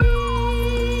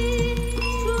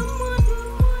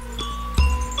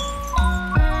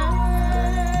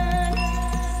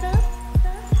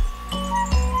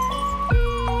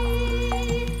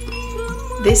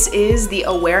This is the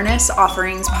Awareness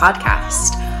Offerings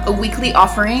Podcast, a weekly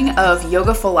offering of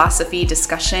yoga philosophy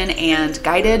discussion and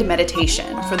guided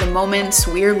meditation for the moments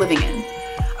we're living in.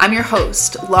 I'm your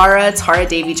host, Lara Tara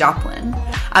Devi Joplin.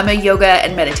 I'm a yoga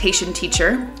and meditation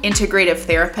teacher, integrative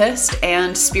therapist,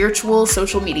 and spiritual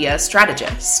social media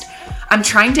strategist. I'm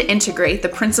trying to integrate the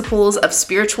principles of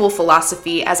spiritual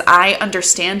philosophy as I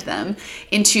understand them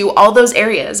into all those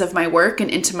areas of my work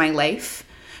and into my life,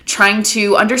 trying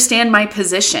to understand my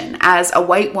position as a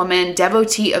white woman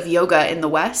devotee of yoga in the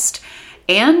West,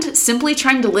 and simply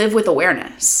trying to live with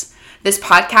awareness. This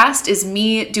podcast is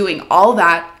me doing all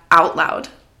that out loud.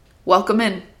 Welcome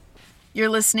in. You're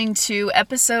listening to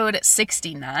episode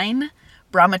 69,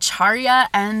 Brahmacharya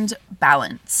and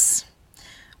Balance.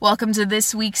 Welcome to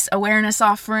this week's Awareness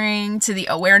Offering, to the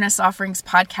Awareness Offerings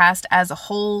podcast as a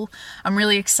whole. I'm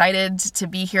really excited to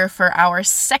be here for our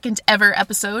second ever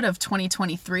episode of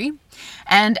 2023.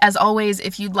 And as always,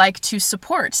 if you'd like to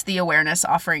support the Awareness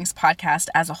Offerings podcast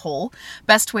as a whole,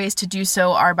 best ways to do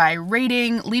so are by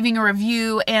rating, leaving a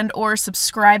review, and or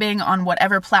subscribing on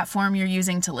whatever platform you're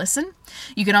using to listen.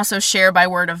 You can also share by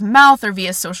word of mouth or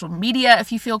via social media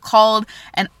if you feel called,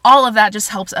 and all of that just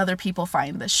helps other people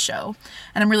find this show.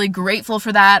 And I'm really grateful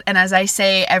for that, and as I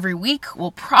say every week,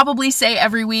 will probably say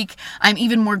every week, I'm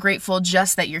even more grateful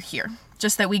just that you're here,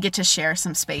 just that we get to share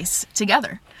some space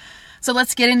together. So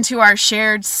let's get into our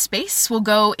shared space. We'll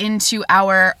go into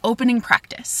our opening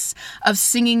practice of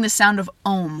singing the sound of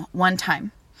Om one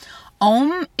time.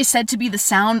 Om is said to be the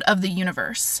sound of the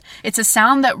universe. It's a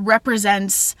sound that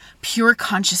represents pure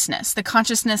consciousness, the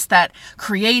consciousness that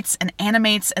creates and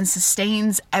animates and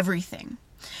sustains everything.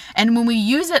 And when we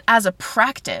use it as a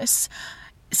practice,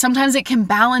 sometimes it can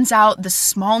balance out the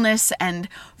smallness and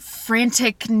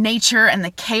frantic nature and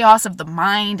the chaos of the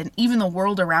mind and even the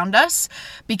world around us,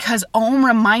 because Om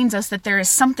reminds us that there is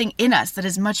something in us that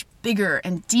is much bigger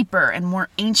and deeper and more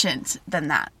ancient than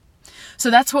that.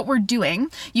 So that's what we're doing.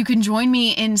 You can join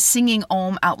me in singing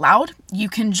Om out loud. You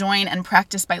can join and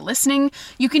practice by listening.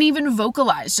 You can even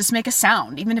vocalize, just make a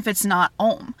sound, even if it's not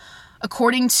Om.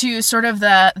 According to sort of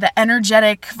the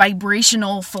energetic,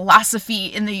 vibrational philosophy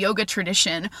in the yoga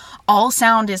tradition, all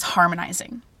sound is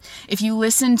harmonizing. If you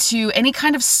listen to any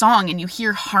kind of song and you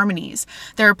hear harmonies,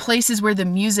 there are places where the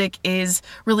music is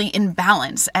really in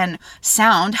balance, and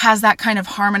sound has that kind of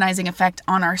harmonizing effect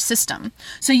on our system.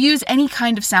 So use any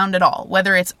kind of sound at all,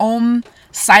 whether it's Om,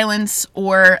 silence,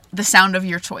 or the sound of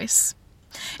your choice.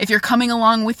 If you're coming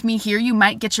along with me here, you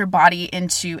might get your body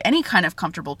into any kind of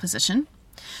comfortable position.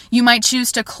 You might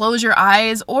choose to close your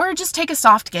eyes or just take a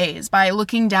soft gaze by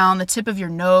looking down the tip of your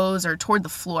nose or toward the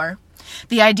floor.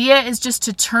 The idea is just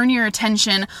to turn your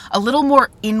attention a little more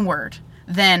inward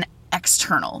than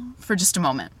external for just a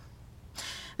moment.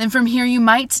 Then from here, you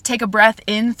might take a breath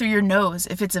in through your nose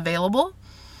if it's available.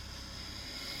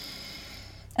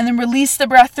 And then release the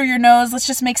breath through your nose. Let's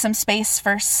just make some space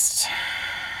first.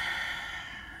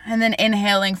 And then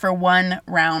inhaling for one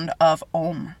round of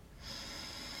Om.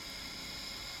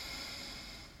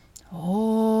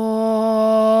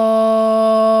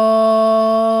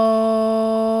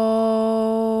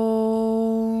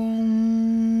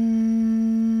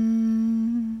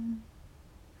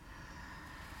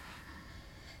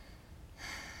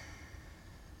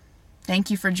 Thank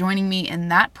you for joining me in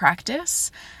that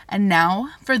practice. And now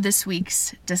for this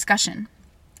week's discussion.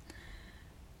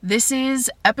 This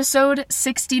is episode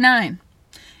 69.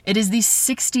 It is the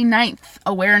 69th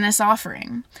Awareness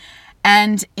Offering.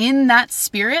 And in that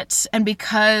spirit, and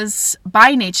because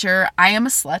by nature I am a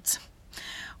slut,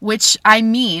 which I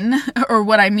mean, or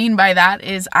what I mean by that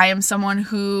is I am someone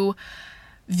who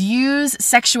views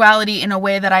sexuality in a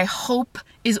way that I hope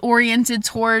is oriented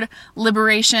toward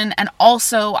liberation, and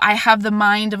also I have the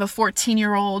mind of a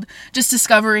 14-year-old just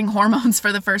discovering hormones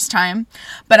for the first time.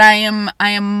 But I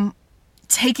am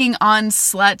taking on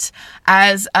slut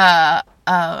as a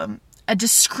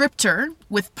descriptor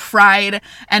with pride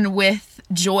and with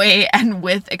joy and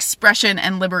with expression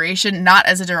and liberation, not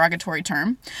as a derogatory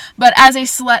term, but as a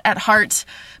slut at heart,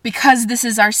 because this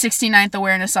is our 69th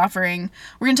Awareness Offering.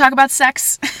 We're going to talk about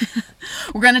sex.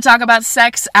 We're going to talk about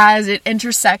sex as it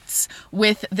intersects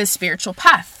with the spiritual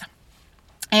path.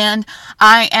 And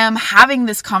I am having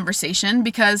this conversation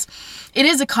because it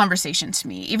is a conversation to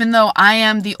me. Even though I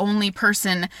am the only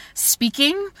person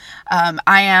speaking,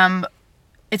 I am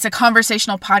It's a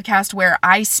conversational podcast where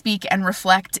I speak and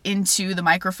reflect into the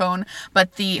microphone,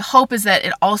 but the hope is that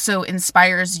it also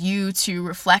inspires you to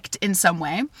reflect in some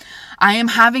way. I am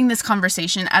having this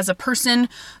conversation as a person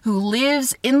who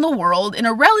lives in the world in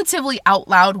a relatively out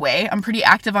loud way. I'm pretty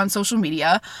active on social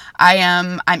media.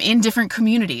 I'm in different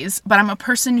communities, but I'm a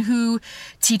person who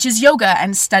teaches yoga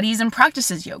and studies and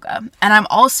practices yoga. And I'm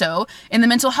also in the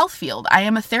mental health field. I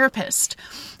am a therapist.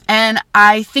 And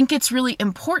I think it's really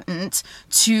important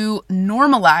to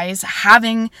normalize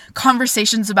having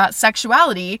conversations about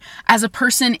sexuality as a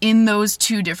person in those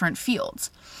two different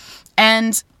fields.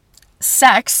 And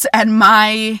sex and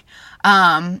my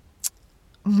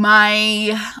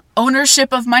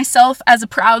ownership of myself as a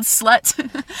proud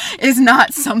slut is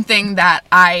not something that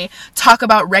I talk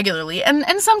about regularly, and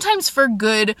sometimes for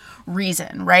good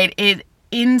reason, right?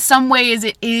 In some ways,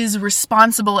 it is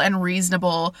responsible and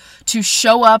reasonable to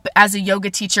show up as a yoga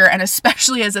teacher and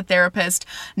especially as a therapist,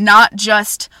 not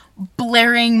just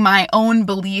blaring my own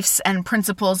beliefs and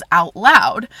principles out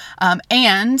loud.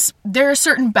 And there are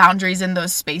certain boundaries in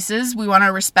those spaces. We want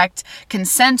to respect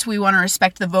consent. We want to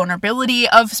respect the vulnerability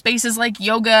of spaces like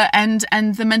yoga and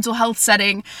the mental health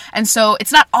setting. And so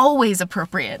it's not always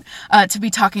appropriate to be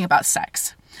talking about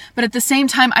sex. But at the same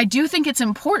time, I do think it's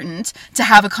important to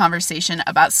have a conversation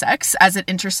about sex as it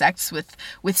intersects with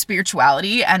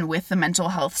spirituality and with the mental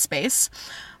health space.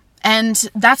 And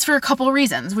that's for a couple of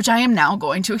reasons, which I am now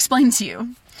going to explain to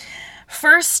you.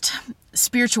 First,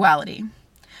 spirituality.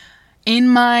 In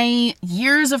my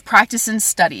years of practice and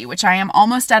study, which I am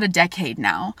almost at a decade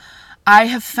now, I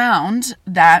have found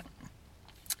that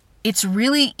it's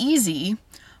really easy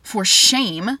for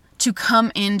shame to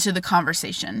come into the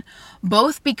conversation,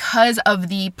 both because of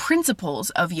the principles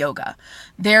of yoga.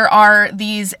 There are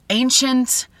these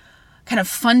ancient kind of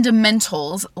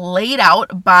fundamentals laid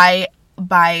out by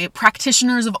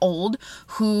practitioners of old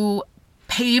who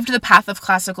paved the path of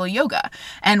classical yoga.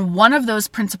 And one of those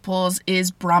principles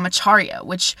is brahmacharya,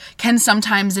 which can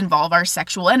sometimes involve our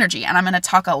sexual energy. And I'm going to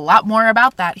talk a lot more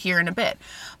about that here in a bit.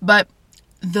 But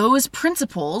those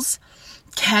principles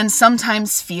can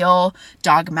sometimes feel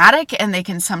dogmatic, and they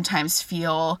can sometimes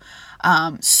feel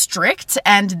strict,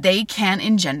 and they can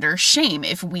engender shame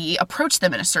if we approach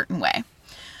them in a certain way.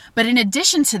 But in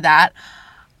addition to that,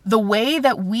 the way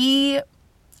that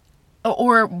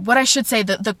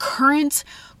the current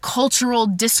cultural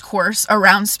discourse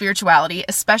around spirituality,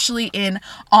 especially in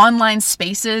online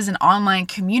spaces and online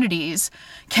communities,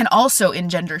 can also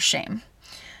engender shame.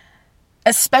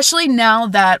 Especially now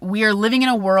that we are living in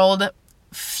a world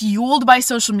fueled by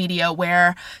social media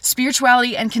where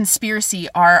spirituality and conspiracy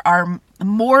are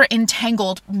more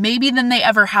entangled maybe than they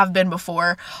ever have been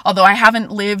before. Although I haven't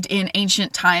lived in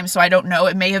ancient times, so I don't know.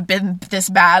 It may have been this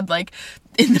bad like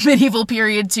in the medieval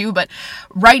period too, but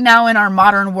right now in our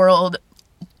modern world,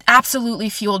 absolutely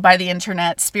fueled by the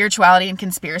internet, spirituality and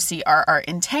conspiracy are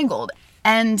entangled.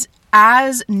 And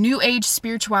as New Age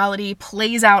spirituality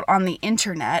plays out on the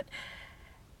internet,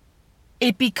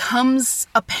 it becomes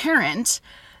apparent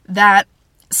that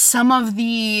some of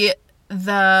the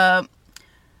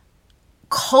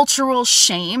cultural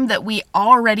shame that we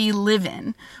already live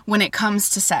in when it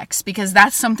comes to sex, because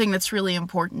that's something that's really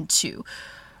important too.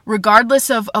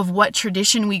 Regardless of what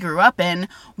tradition we grew up in,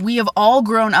 we have all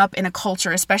grown up in a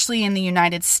culture, especially in the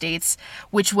United States,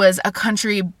 which was a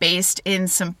country based in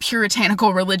some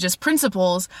puritanical religious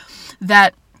principles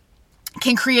that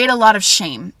can create a lot of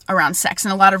shame around sex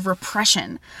and a lot of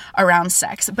repression around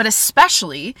sex, but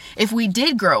especially if we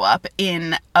did grow up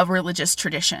in a religious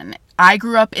tradition. I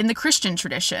grew up in the Christian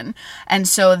tradition, and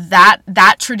so that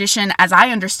tradition, as I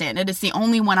understand it, is the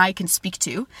only one I can speak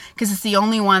to, because it's the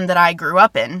only one that I grew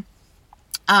up in.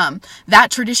 That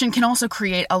tradition can also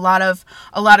create a lot of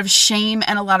shame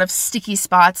and a lot of sticky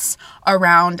spots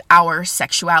around our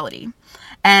sexuality.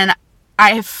 And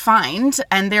I find,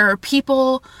 and there are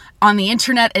people on the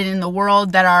internet and in the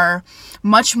world that are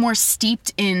much more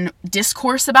steeped in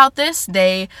discourse about this.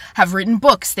 They have written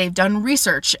books, they've done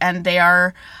research, and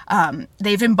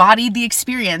they've embodied the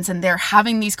experience, and they're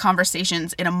having these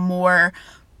conversations in a more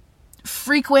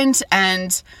frequent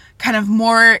and kind of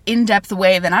more in-depth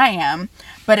way than I am.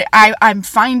 But I'm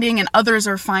finding, and others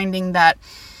are finding, that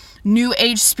New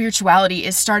Age spirituality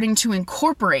is starting to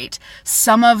incorporate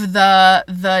some of the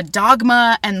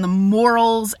dogma and the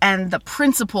morals and the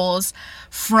principles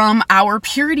from our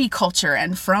purity culture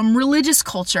and from religious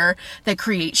culture that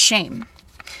create shame.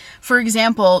 For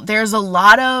example, there's a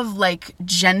lot of like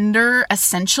gender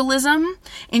essentialism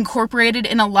incorporated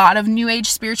in a lot of New Age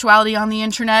spirituality on the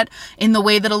internet, in the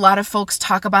way that a lot of folks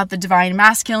talk about the divine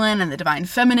masculine and the divine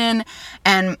feminine.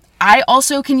 And I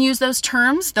also can use those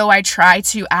terms, though I try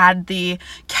to add the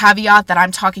caveat that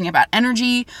I'm talking about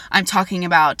energy, I'm talking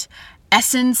about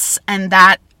essence, and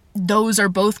that those are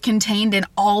both contained in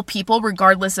all people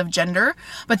regardless of gender.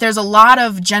 But there's a lot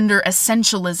of gender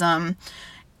essentialism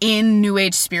in New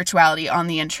Age spirituality on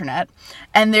the internet.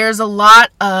 And there's a lot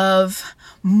of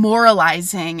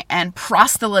moralizing and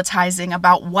proselytizing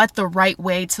about what the right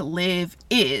way to live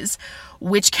is,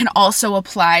 which can also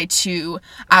apply to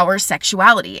our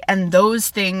sexuality. And those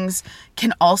things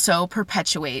can also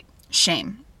perpetuate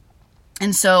shame.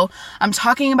 And so I'm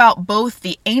talking about both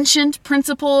the ancient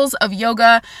principles of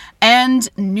yoga and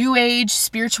New Age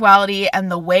spirituality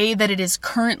and the way that it is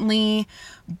currently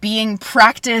being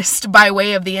practiced by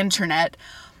way of the internet.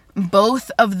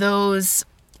 Both of those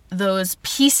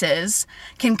pieces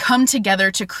can come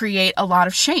together to create a lot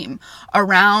of shame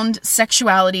around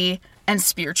sexuality and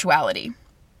spirituality.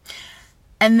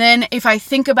 And then if I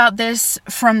think about this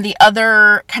from the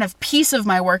other kind of piece of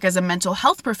my work as a mental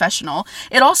health professional,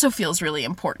 it also feels really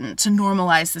important to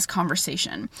normalize this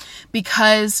conversation,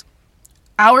 because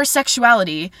our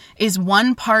sexuality is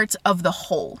one part of the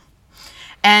whole.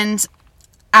 And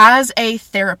as a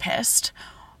therapist,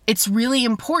 it's really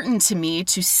important to me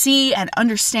to see and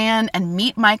understand and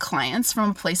meet my clients from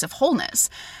a place of wholeness.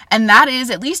 And that is,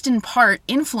 at least in part,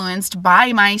 influenced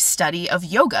by my study of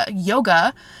yoga.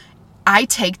 Yoga I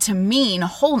take to mean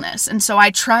wholeness. And so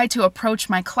I try to approach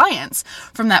my clients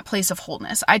from that place of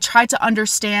wholeness. I try to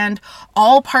understand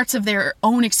all parts of their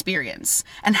own experience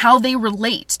and how they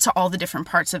relate to all the different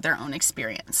parts of their own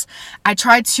experience. I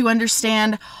try to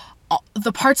understand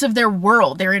the parts of their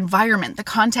world, their environment, the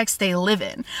context they live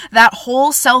in. That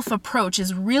whole self approach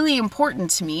is really important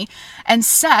to me. And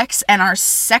sex and our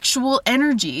sexual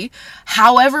energy,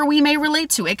 however we may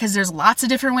relate to it, because there's lots of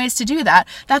different ways to do that,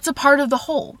 that's a part of the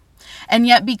whole. And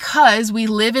yet, because we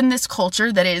live in this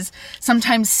culture that is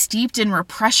sometimes steeped in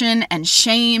repression and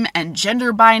shame and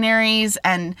gender binaries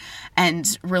and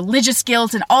religious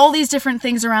guilt and all these different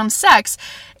things around sex,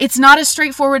 it's not as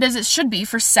straightforward as it should be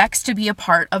for sex to be a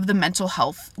part of the mental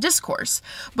health discourse,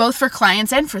 both for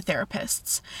clients and for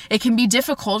therapists. It can be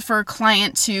difficult for a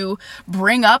client to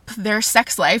bring up their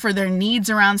sex life or their needs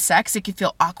around sex. It can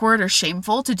feel awkward or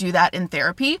shameful to do that in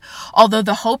therapy, although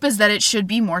the hope is that it should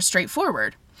be more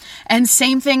straightforward. And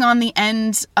same thing on the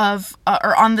end of,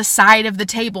 or on the side of the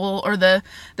table or the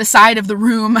side of the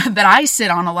room that I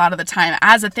sit on a lot of the time.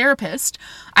 As a therapist,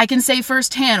 I can say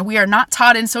firsthand, we are not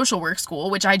taught in social work school,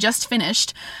 which I just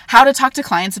finished, how to talk to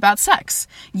clients about sex.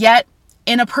 Yet,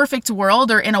 in a perfect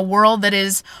world, or in a world that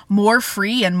is more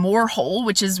free and more whole,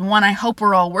 which is one I hope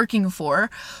we're all working for,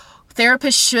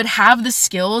 therapists should have the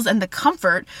skills and the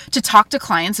comfort to talk to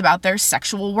clients about their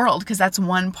sexual world, because that's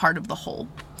one part of the whole.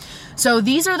 So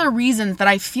these are the reasons that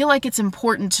I feel like it's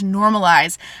important to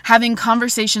normalize having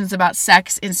conversations about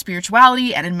sex in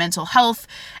spirituality and in mental health.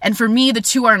 And for me, the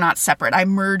two are not separate. I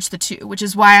merge the two, which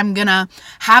is why I'm gonna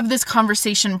have this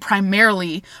conversation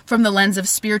primarily from the lens of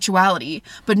spirituality,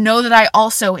 but know that I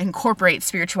also incorporate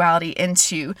spirituality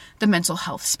into the mental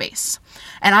health space.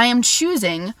 And I am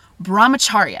choosing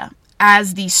Brahmacharya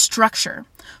as the structure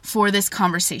for this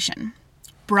conversation.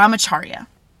 Brahmacharya.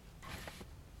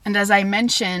 And as I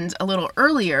mentioned a little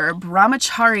earlier,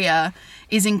 Brahmacharya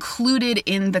is included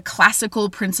in the classical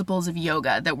principles of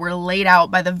yoga that were laid out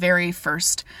by the very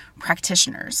first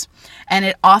practitioners. And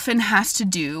it often has to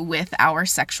do with our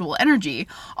sexual energy,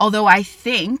 although I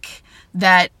think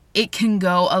that it can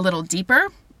go a little deeper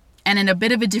and in a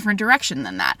bit of a different direction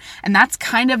than that. And that's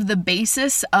kind of the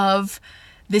basis of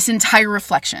this entire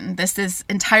reflection, this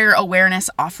entire awareness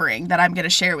offering that I'm going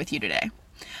to share with you today.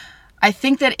 I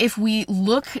think that if we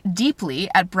look deeply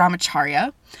at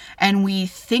Brahmacharya and we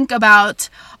think about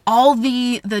all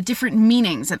the different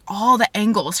meanings and all the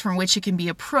angles from which it can be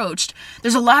approached,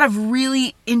 there's a lot of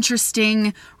really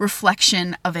interesting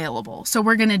reflection available. So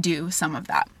we're going to do some of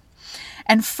that.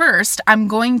 And first, I'm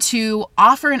going to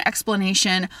offer an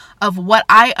explanation of what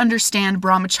I understand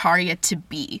Brahmacharya to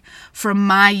be from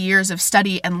my years of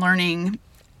study and learning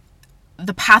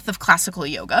the path of classical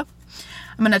yoga.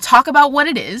 I'm going to talk about what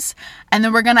it is, and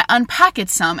then we're going to unpack it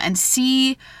some and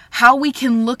see how we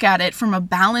can look at it from a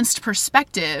balanced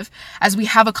perspective as we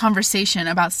have a conversation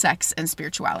about sex and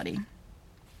spirituality.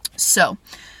 So,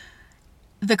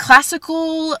 the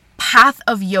classical path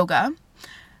of yoga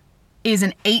is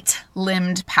an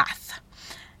 8-limbed path.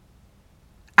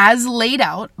 As laid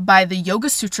out by the Yoga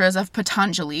Sutras of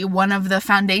Patanjali, one of the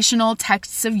foundational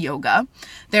texts of yoga,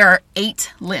 there are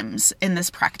 8 limbs in this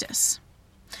practice.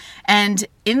 And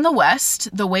in the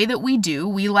West, the way that we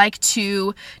like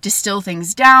to distill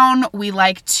things down. We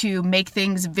like to make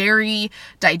things very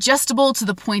digestible to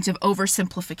the point of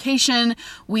oversimplification.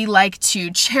 We like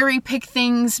to cherry pick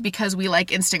things because we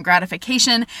like instant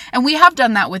gratification. And we have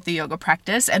done that with the yoga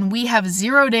practice, and we have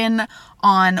zeroed in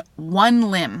on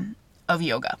one limb of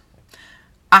yoga,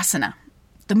 asana,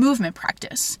 the movement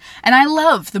practice. And I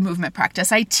love the movement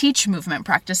practice. I teach movement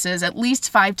practices at least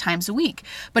 5 times a week,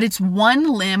 but it's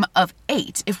one limb of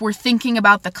 8 if we're thinking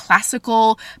about the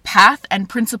classical path and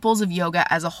principles of yoga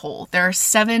as a whole. There are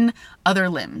 7 other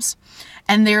limbs.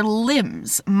 And they're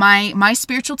limbs. My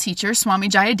spiritual teacher, Swami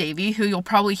Jayadevi, who you'll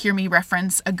probably hear me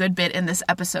reference a good bit in this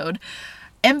episode,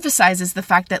 emphasizes the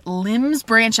fact that limbs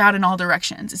branch out in all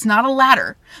directions. It's not a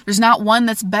ladder. There's not one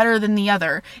that's better than the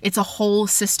other. It's a whole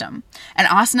system. And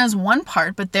asana is one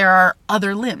part, but there are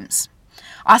other limbs.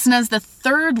 Asana is the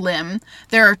 3rd limb.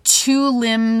 There are 2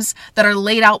 limbs that are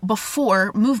laid out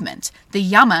before movement, the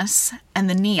yamas and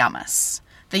the niyamas.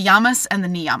 The yamas and the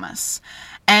niyamas.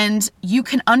 And you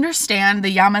can understand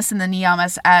the yamas and the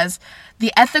niyamas as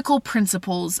the ethical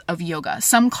principles of yoga.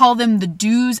 Some call them the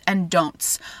do's and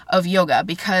don'ts of yoga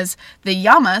because the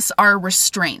yamas are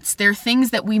restraints. They're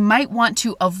things that we might want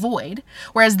to avoid,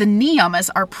 whereas the niyamas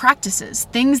are practices,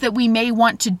 things that we may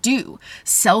want to do,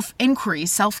 self-inquiry,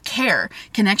 self-care,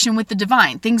 connection with the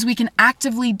divine, things we can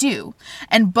actively do.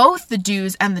 And both the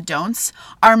do's and the don'ts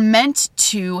are meant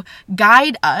to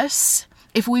guide us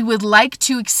if we would like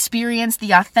to experience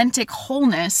the authentic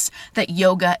wholeness that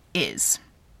yoga is.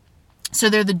 So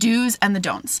they're the do's and the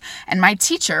don'ts. And my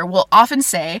teacher will often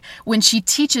say, when she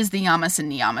teaches the yamas and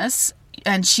niyamas,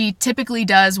 and she typically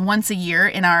does once a year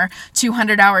in our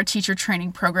 200-hour teacher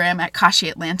training program at Kashi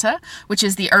Atlanta, which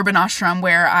is the urban ashram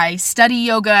where I study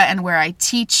yoga and where I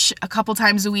teach a couple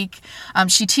times a week.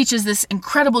 She teaches this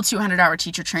incredible 200-hour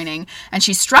teacher training, and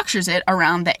she structures it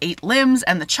around the 8 limbs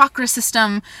and the chakra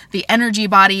system, the energy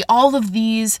body, all of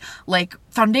these like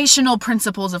foundational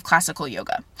principles of classical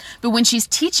yoga. But when she's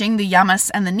teaching the yamas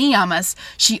and the niyamas,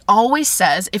 she always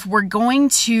says, if we're going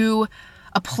to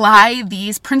apply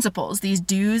these principles, these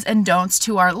do's and don'ts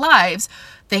to our lives,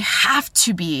 they have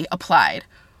to be applied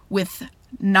with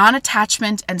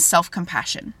non-attachment and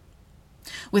self-compassion.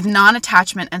 With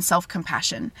non-attachment and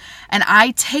self-compassion. And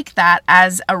I take that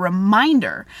as a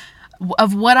reminder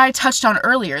of what I touched on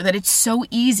earlier, that it's so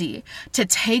easy to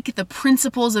take the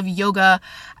principles of yoga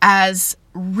as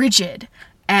rigid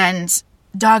and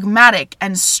dogmatic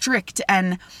and strict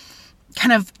and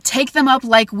kind of take them up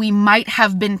like we might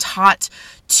have been taught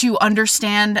to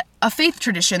understand a faith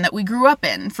tradition that we grew up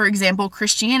in. For example,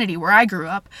 Christianity, where I grew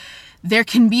up, there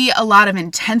can be a lot of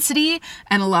intensity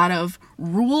and a lot of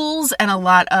rules and a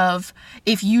lot of,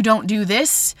 if you don't do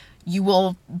this, you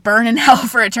will burn in hell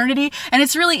for eternity. And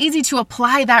it's really easy to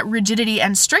apply that rigidity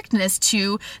and strictness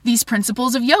to these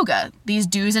principles of yoga, these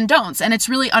do's and don'ts. And it's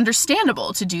really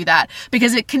understandable to do that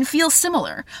because it can feel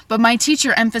similar. But my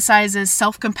teacher emphasizes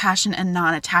self-compassion and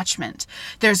non-attachment.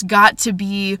 There's got to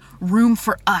be room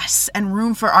for us and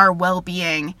room for our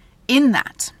well-being in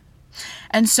that.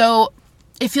 And so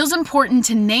it feels important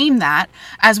to name that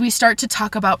as we start to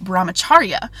talk about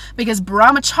brahmacharya, because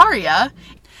brahmacharya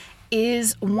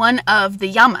is one of the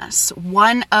yamas,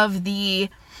 one of the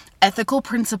ethical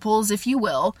principles, if you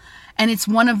will, and it's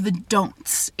one of the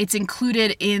don'ts. It's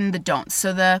included in the don'ts.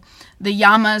 So the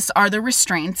yamas are the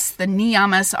restraints, the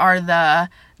niyamas are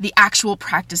the actual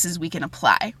practices we can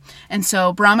apply. And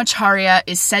so brahmacharya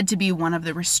is said to be one of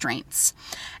the restraints.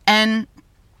 And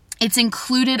it's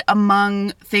included among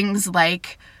things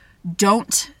like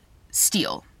don't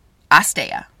steal,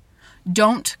 asteya.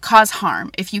 Don't cause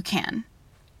harm if you can,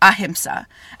 ahimsa.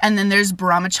 And then there's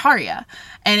brahmacharya.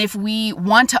 And if we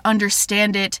want to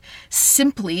understand it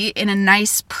simply in a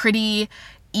nice, pretty,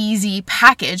 easy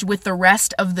package with the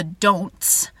rest of the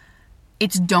don'ts,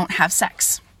 it's don't have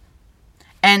sex.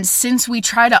 And since we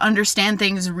try to understand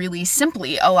things really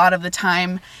simply a lot of the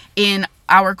time in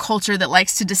our culture that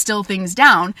likes to distill things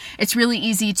down, it's really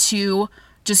easy to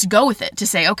just go with it, to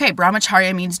say, okay,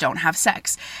 brahmacharya means don't have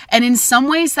sex. And in some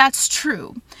ways that's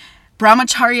true.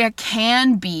 Brahmacharya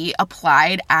can be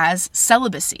applied as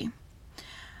celibacy.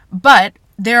 But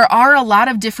there are a lot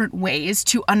of different ways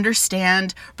to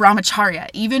understand brahmacharya,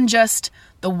 even just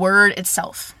the word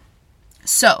itself.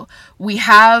 So we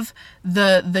have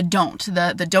the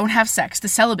don't have sex, the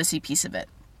celibacy piece of it.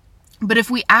 But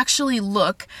if we actually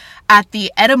look at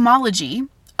the etymology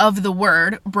of the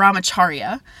word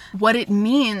brahmacharya, what it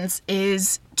means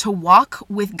is to walk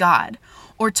with God,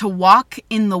 or to walk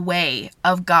in the way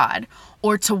of God,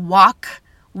 or to walk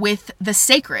with the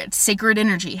sacred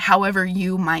energy, however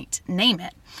you might name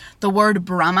it. The word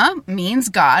Brahma means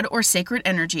God or sacred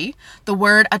energy. The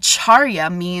word acharya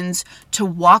means to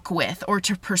walk with, or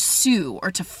to pursue,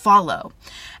 or to follow.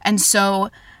 And so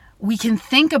we can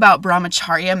think about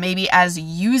brahmacharya maybe as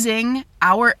using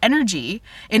our energy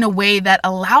in a way that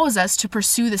allows us to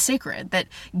pursue the sacred, that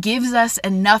gives us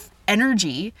enough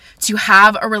energy to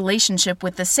have a relationship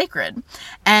with the sacred.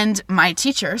 And my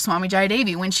teacher, Swami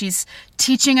Jayadevi, when she's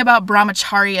teaching about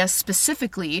brahmacharya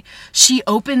specifically, she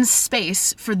opens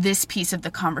space for this piece of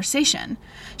the conversation.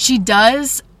 She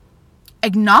does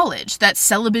acknowledge that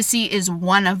celibacy is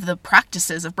one of the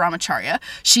practices of brahmacharya.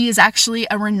 She is actually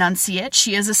a renunciate.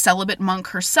 She is a celibate monk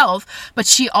herself, but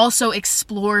she also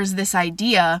explores this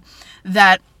idea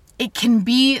that it can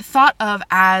be thought of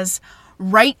as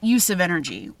right use of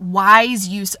energy, wise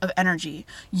use of energy,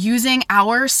 using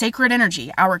our sacred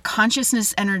energy, our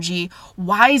consciousness energy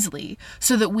wisely,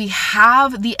 so that we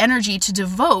have the energy to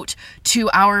devote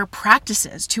to our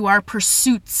practices, to our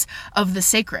pursuits of the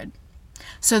sacred.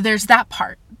 So there's that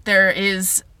part. There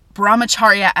is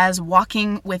brahmacharya as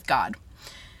walking with God.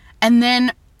 And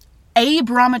then a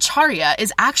brahmacharya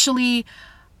is actually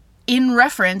in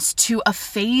reference to a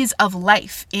phase of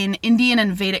life in Indian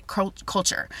and Vedic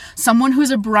culture. Someone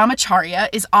who's a brahmacharya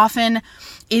is often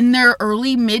in their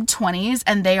early mid-20s,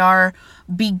 and they are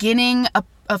beginning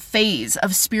a phase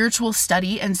of spiritual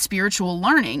study and spiritual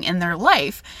learning in their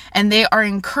life, and they are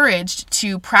encouraged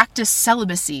to practice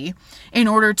celibacy in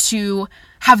order to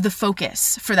have the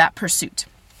focus for that pursuit.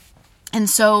 And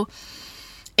so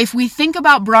if we think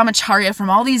about brahmacharya from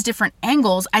all these different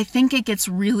angles, I think it gets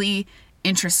really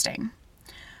interesting.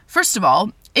 First of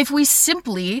all, if we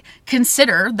simply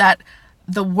consider that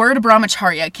the word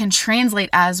brahmacharya can translate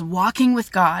as walking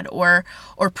with God or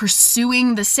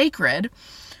pursuing the sacred,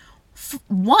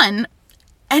 one,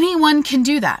 anyone can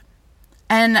do that.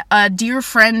 And a dear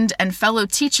friend and fellow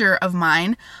teacher of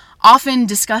mine often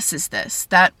discusses this,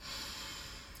 that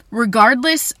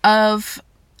regardless of,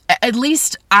 at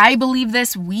least I believe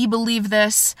this, we believe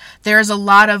this, there's a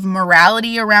lot of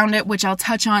morality around it, which I'll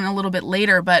touch on a little bit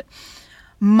later, but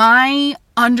my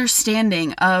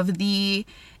understanding of the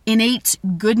innate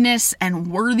goodness and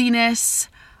worthiness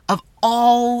of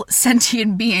all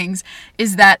sentient beings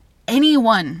is that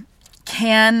anyone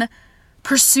can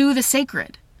pursue the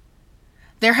sacred.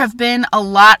 There have been a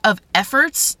lot of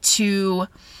efforts to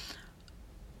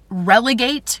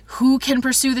relegate who can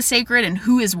pursue the sacred and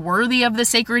who is worthy of the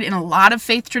sacred in a lot of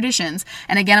faith traditions.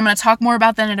 And again, I'm going to talk more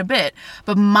about that in a bit.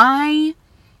 But my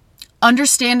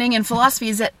understanding and philosophy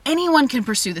is that anyone can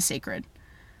pursue the sacred,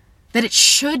 that it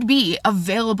should be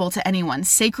available to anyone.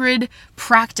 Sacred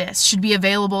practice should be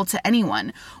available to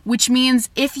anyone, which means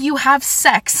if you have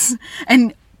sex,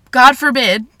 and God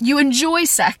forbid, you enjoy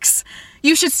sex,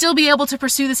 you should still be able to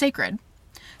pursue the sacred.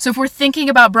 So if we're thinking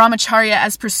about brahmacharya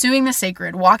as pursuing the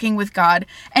sacred, walking with God,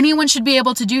 anyone should be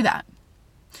able to do that.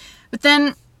 But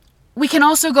then we can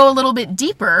also go a little bit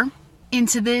deeper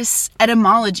into this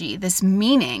etymology, this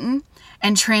meaning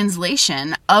and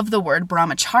translation of the word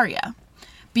brahmacharya.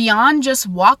 Beyond just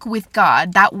walk with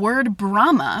God, that word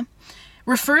Brahma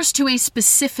refers to a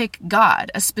specific god,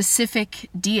 a specific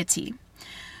deity.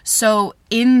 So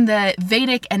in the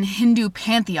Vedic and Hindu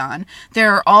pantheon,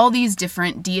 there are all these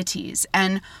different deities.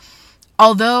 And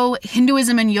although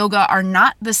Hinduism and yoga are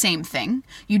not the same thing,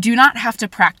 you do not have to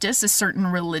practice a certain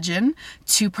religion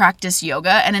to practice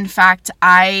yoga. And in fact,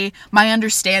 my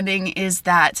understanding is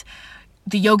that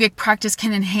the yogic practice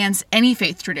can enhance any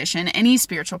faith tradition, any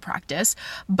spiritual practice,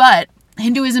 but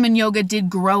Hinduism and yoga did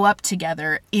grow up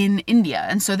together in India,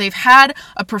 and so they've had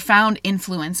a profound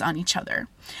influence on each other.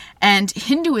 And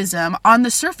Hinduism, on the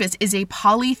surface, is a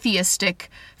polytheistic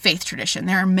faith tradition.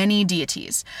 There are many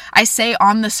deities. I say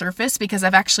on the surface because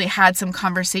I've actually had some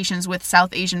conversations with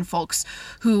South Asian folks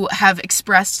who have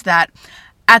expressed that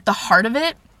at the heart of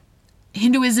it,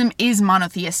 Hinduism is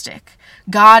monotheistic.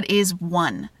 God is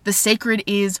one. The sacred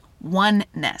is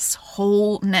oneness,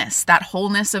 wholeness, that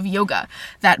wholeness of yoga,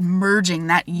 that merging,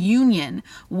 that union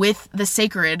with the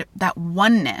sacred, that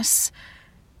oneness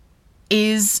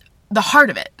is the heart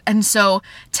of it. And so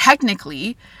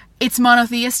technically, it's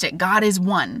monotheistic. God is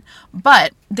one.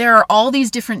 But there are all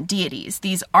these different deities,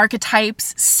 these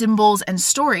archetypes, symbols, and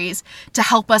stories to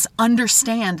help us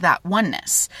understand that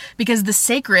oneness. Because the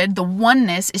sacred, the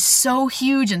oneness, is so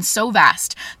huge and so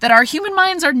vast that our human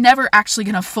minds are never actually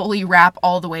going to fully wrap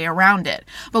all the way around it.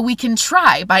 But we can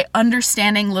try by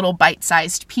understanding little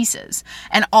bite-sized pieces.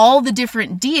 And all the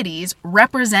different deities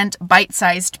represent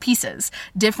bite-sized pieces,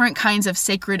 different kinds of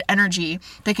sacred energy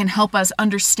that can help us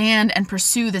understand and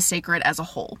pursue the sacred as a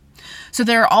whole. So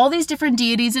there are all these different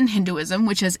deities in Hinduism,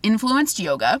 which has influenced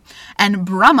yoga, and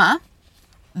Brahma,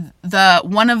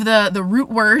 one of the root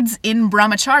words in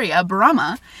Brahmacharya,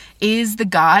 Brahma, is the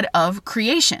god of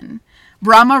creation.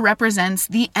 Brahma represents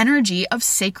the energy of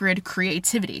sacred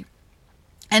creativity.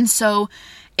 And so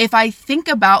if I think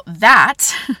about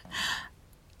that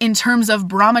in terms of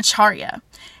Brahmacharya,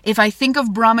 if I think of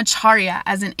Brahmacharya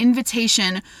as an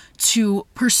invitation to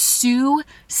pursue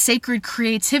sacred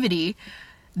creativity,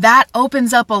 that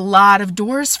opens up a lot of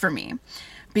doors for me.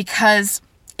 Because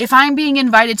if I'm being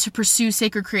invited to pursue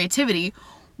sacred creativity,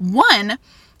 one,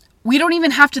 we don't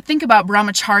even have to think about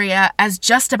Brahmacharya as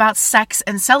just about sex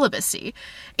and celibacy.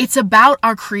 It's about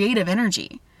our creative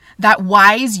energy. That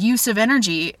wise use of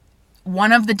energy,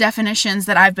 one of the definitions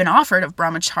that I've been offered of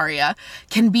Brahmacharya,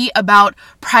 can be about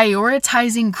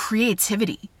prioritizing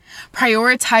creativity,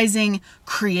 prioritizing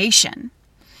creation.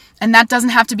 And that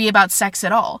doesn't have to be about sex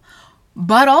at all.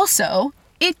 But also,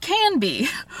 it can be,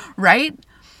 right?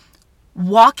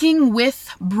 Walking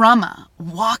with Brahma,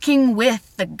 walking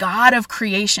with the god of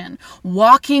creation,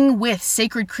 walking with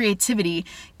sacred creativity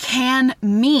can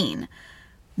mean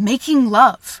making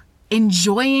love,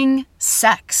 enjoying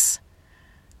sex,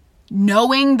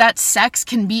 knowing that sex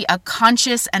can be a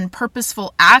conscious and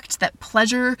purposeful act, that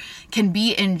pleasure can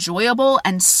be enjoyable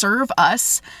and serve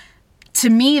us. To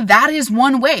me, that is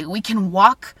one way we can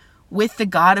walk with the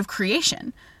God of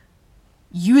creation.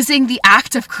 Using the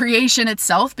act of creation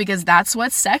itself, because that's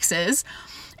what sex is.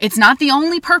 It's not the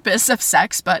only purpose of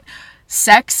sex, but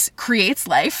sex creates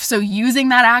life. So using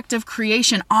that act of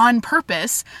creation on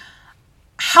purpose,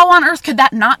 how on earth could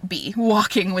that not be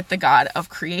walking with the God of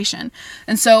creation?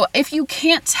 And so if you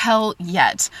can't tell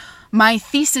yet, my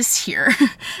thesis here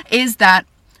is that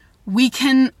we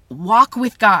can walk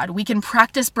with God. We can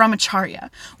practice Brahmacharya.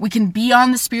 We can be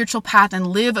on the spiritual path and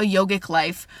live a yogic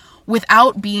life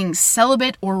without being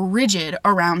celibate or rigid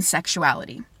around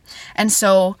sexuality. And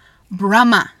so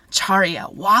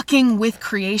Brahmacharya, walking with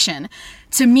creation,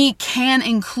 to me can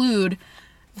include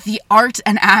the art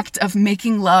and act of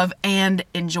making love and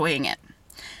enjoying it.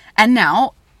 And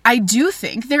now, I do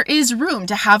think there is room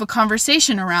to have a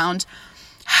conversation around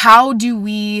how do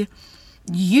we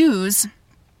use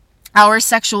our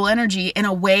sexual energy in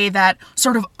a way that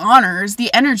sort of honors the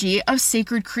energy of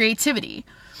sacred creativity.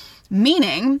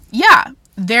 Meaning, yeah,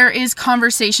 there is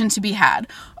conversation to be had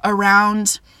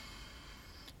around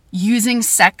using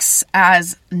sex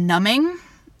as numbing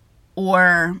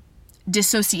or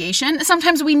dissociation.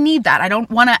 Sometimes we need that. I don't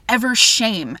want to ever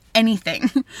shame anything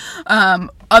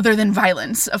other than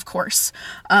violence, of course.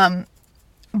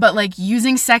 But like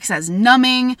using sex as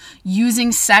numbing,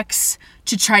 using sex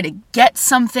to try to get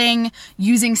something,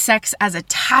 using sex as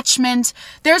attachment.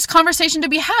 There's conversation to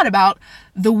be had about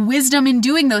the wisdom in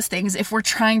doing those things if we're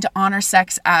trying to honor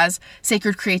sex as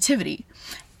sacred creativity.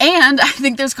 And I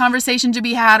think there's conversation to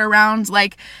be had around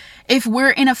like, if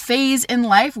we're in a phase in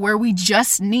life where we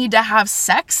just need to have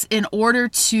sex in order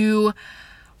to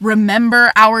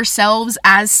remember ourselves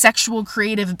as sexual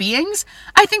creative beings,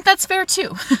 I think that's fair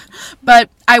too. But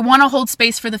I want to hold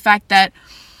space for the fact that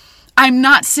I'm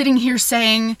not sitting here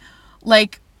saying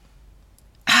like,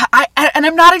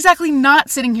 I'm not exactly not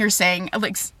sitting here saying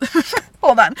like,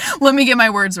 hold on, let me get my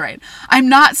words right. I'm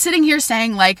not sitting here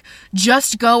saying like,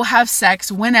 just go have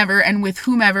sex whenever and with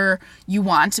whomever you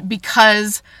want,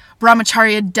 because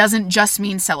Brahmacharya doesn't just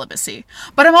mean celibacy.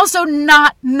 But I'm also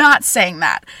not saying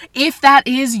that. If that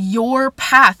is your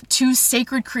path to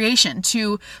sacred creation,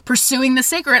 to pursuing the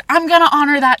sacred, I'm going to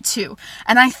honor that too.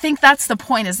 And I think that's the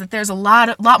point, is that there's a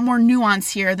lot more nuance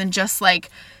here than just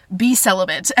like be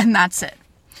celibate and that's it.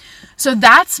 So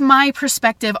that's my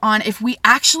perspective on, if we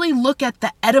actually look at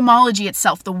the etymology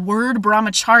itself, the word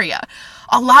Brahmacharya,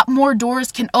 a lot more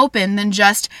doors can open than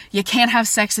just you can't have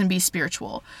sex and be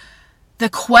spiritual. The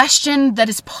question that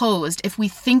is posed, if we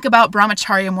think about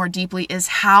Brahmacharya more deeply, is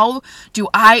how do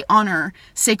I honor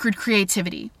sacred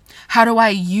creativity? How do I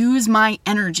use my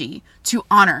energy to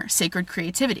honor sacred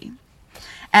creativity?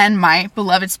 And my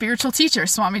beloved spiritual teacher,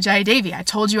 Swami Jayadevi, I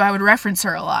told you I would reference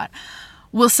her a lot,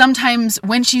 will sometimes,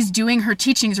 when she's doing her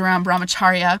teachings around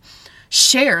Brahmacharya,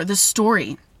 share the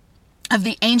story of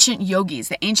the ancient yogis,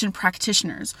 the ancient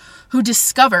practitioners, who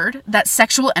discovered that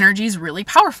sexual energy is really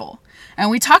powerful. And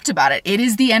we talked about it. It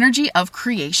is the energy of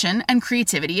creation and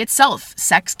creativity itself.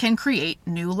 Sex can create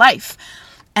new life.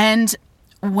 And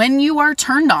when you are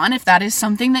turned on, if that is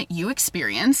something that you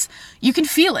experience, you can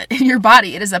feel it in your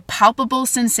body. It is a palpable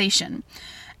sensation.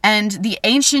 And the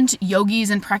ancient yogis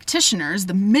and practitioners,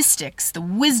 the mystics, the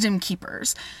wisdom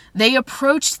keepers, they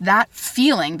approached that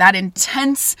feeling, that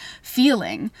intense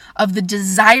feeling of the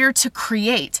desire to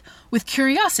create with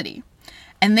curiosity.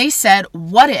 And they said,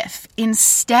 what if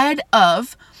instead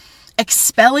of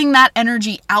expelling that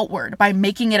energy outward by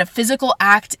making it a physical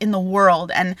act in the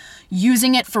world and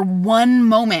using it for one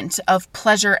moment of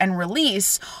pleasure and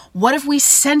release, what if we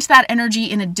sent that energy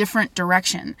in a different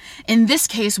direction? In this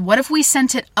case, what if we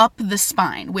sent it up the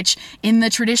spine, which in the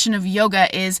tradition of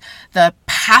yoga is the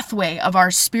pathway of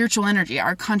our spiritual energy,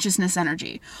 our consciousness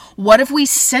energy? What if we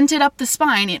sent it up the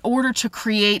spine in order to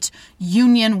create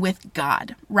union with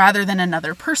God rather than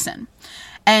another person?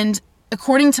 And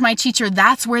according to my teacher,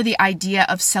 that's where the idea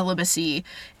of celibacy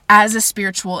as a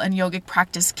spiritual and yogic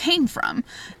practice came from.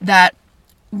 That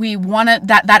we want to,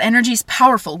 that energy is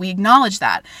powerful. We acknowledge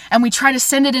that. And we try to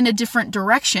send it in a different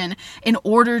direction in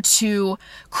order to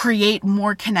create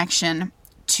more connection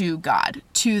to God,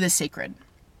 to the sacred.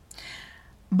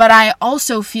 But I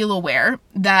also feel aware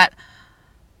that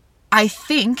I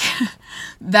think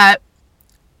that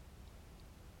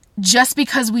just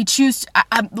because we choose,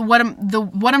 what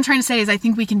I'm trying to say is I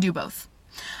think we can do both.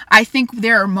 I think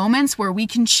there are moments where we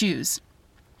can choose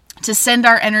to send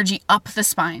our energy up the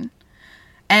spine.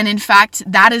 And in fact,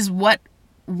 that is what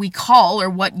we call, or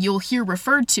what you'll hear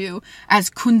referred to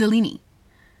as Kundalini,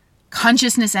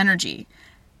 consciousness energy,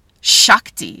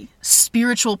 Shakti,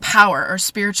 spiritual power or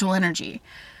spiritual energy.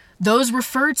 Those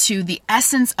refer to the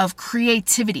essence of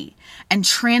creativity and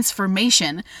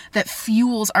transformation that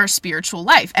fuels our spiritual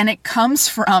life. And it comes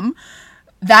from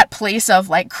that place of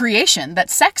like creation that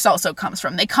sex also comes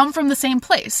from. They come from the same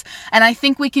place. And I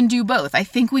think we can do both. I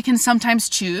think we can sometimes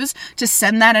choose to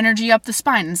send that energy up the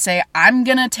spine and say, I'm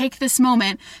going to take this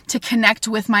moment to connect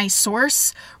with my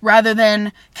source rather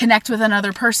than connect with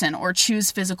another person or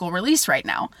choose physical release right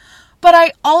now. But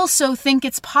I also think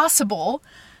it's possible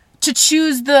to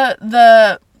choose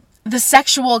the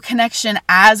sexual connection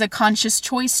as a conscious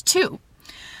choice too.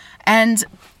 And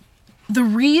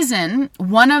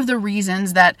one of the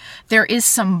reasons that there is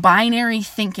some binary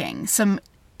thinking, some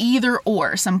either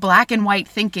or, some black and white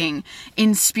thinking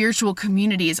in spiritual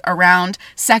communities around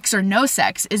sex or no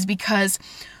sex is because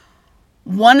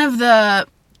one of the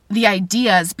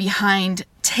ideas behind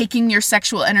taking your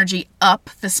sexual energy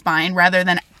up the spine rather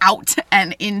than out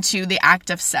and into the act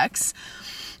of sex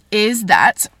is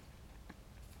that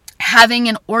having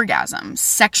an orgasm,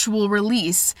 sexual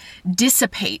release,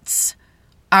 dissipates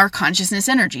our consciousness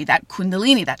energy, that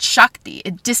Kundalini, that Shakti.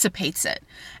 It dissipates it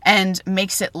and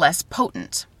makes it less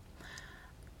potent.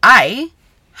 I,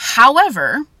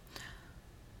 however,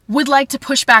 would like to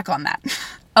push back on that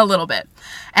a little bit.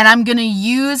 And I'm going to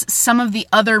use some of the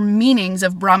other meanings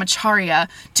of brahmacharya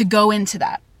to go into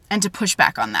that and to push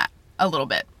back on that a little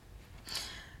bit.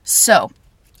 So,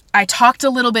 I talked a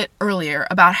little bit earlier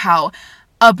about how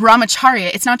a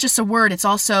brahmacharya, it's not just a word, it's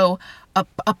also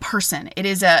a person.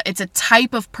 It's a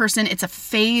type of person, it's a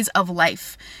phase of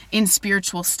life in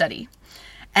spiritual study.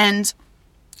 And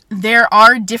there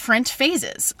are different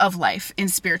phases of life in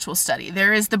spiritual study.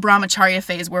 There is the brahmacharya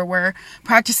phase where we're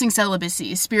practicing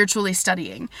celibacy, spiritually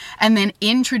studying. And then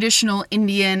in traditional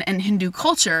Indian and Hindu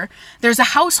culture, there's a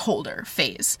householder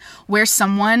phase where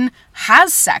someone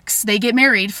has sex. They get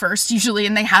married first, usually,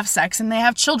 and they have sex and they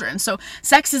have children. So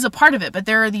sex is a part of it, but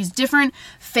there are these different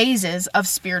phases of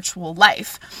spiritual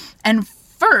life. And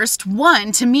first,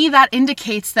 one, to me, that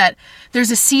indicates that there's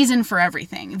a season for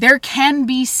everything. There can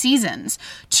be seasons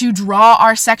to draw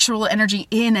our sexual energy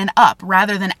in and up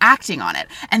rather than acting on it.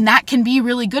 And that can be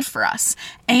really good for us.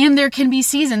 And there can be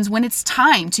seasons when it's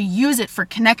time to use it for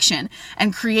connection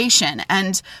and creation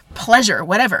and pleasure,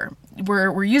 whatever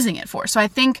we're using it for. So I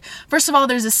think, first of all,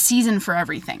 there's a season for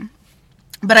everything.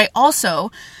 But I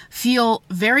also feel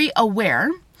very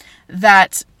aware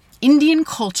that Indian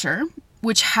culture,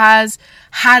 which has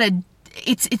had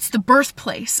it's the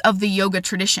birthplace of the yoga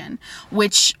tradition,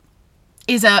 which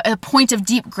is a point of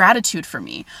deep gratitude for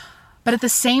me. But at the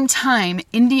same time,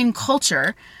 Indian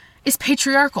culture is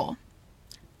patriarchal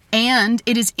and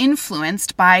it is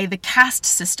influenced by the caste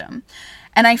system.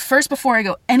 And before I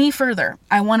go any further,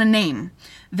 I want to name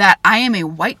that I am a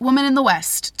white woman in the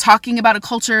West talking about a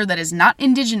culture that is not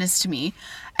indigenous to me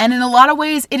And in a lot of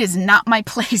ways, it is not my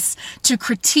place to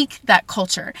critique that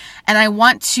culture. And I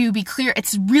want to be clear,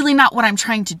 it's really not what I'm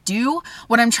trying to do.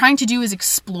 What I'm trying to do is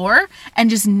explore and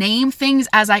just name things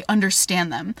as I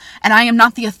understand them. And I am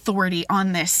not the authority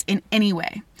on this in any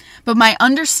way. But my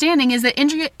understanding is that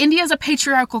India is a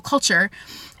patriarchal culture,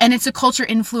 and it's a culture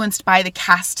influenced by the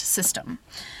caste system.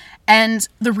 And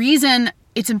the reason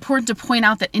it's important to point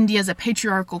out that India is a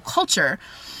patriarchal culture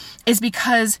is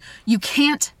because you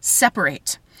can't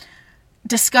separate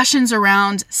discussions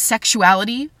around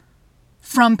sexuality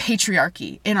from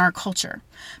patriarchy in our culture,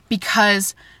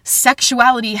 because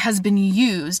sexuality has been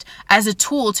used as a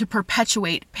tool to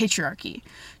perpetuate patriarchy,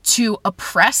 to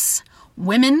oppress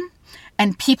women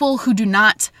and people who do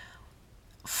not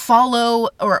follow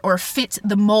or fit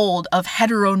the mold of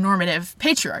heteronormative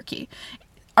patriarchy.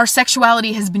 Our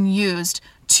sexuality has been used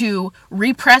to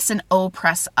repress and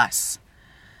oppress us.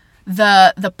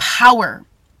 The power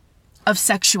of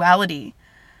sexuality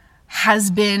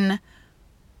has been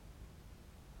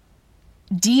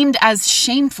deemed as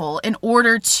shameful in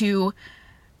order to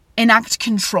enact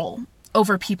control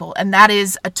over people. And that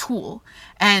is a tool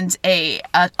and a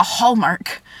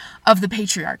hallmark of the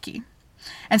patriarchy.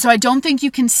 And so I don't think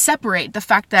you can separate the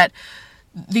fact that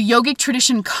the yogic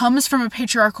tradition comes from a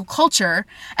patriarchal culture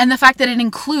and the fact that it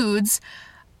includes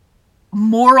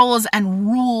morals and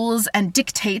rules and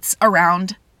dictates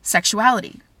around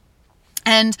sexuality.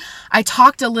 And I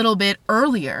talked a little bit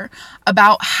earlier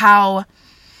about how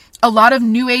a lot of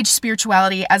New Age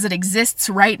spirituality as it exists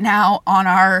right now on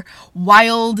our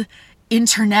wild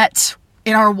internet,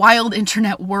 in our wild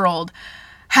internet world,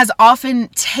 has often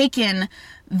taken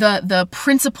the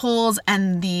principles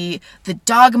and the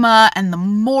dogma and the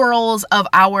morals of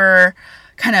our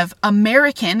kind of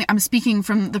American, I'm speaking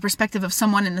from the perspective of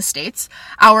someone in the States,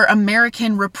 our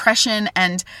American repression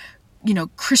and,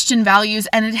 Christian values,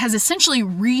 and it has essentially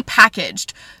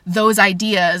repackaged those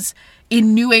ideas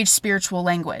in New Age spiritual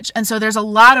language. And so there's a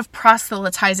lot of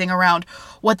proselytizing around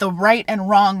what the right and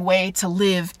wrong way to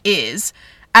live is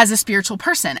as a spiritual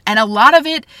person. And a lot of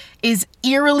it is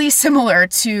eerily similar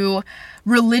to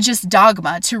religious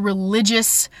dogma, to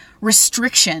religious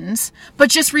restrictions, but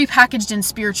just repackaged in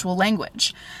spiritual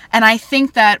language. And I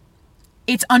think that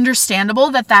it's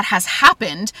understandable that that has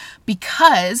happened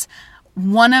because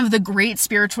one of the great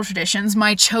spiritual traditions,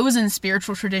 my chosen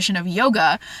spiritual tradition of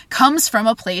yoga, comes from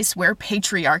a place where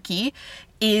patriarchy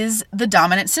is the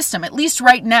dominant system, at least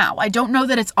right now. I don't know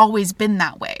that it's always been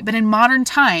that way, but in modern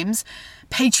times,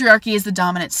 patriarchy is the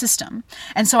dominant system.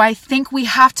 And so I think we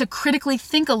have to critically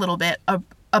think a little bit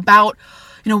about,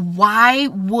 why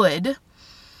would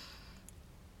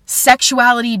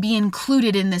sexuality be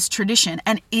included in this tradition?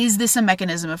 And is this a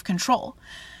mechanism of control?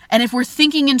 And if we're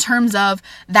thinking in terms of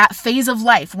that phase of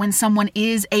life when someone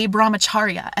is a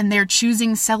brahmacharya and they're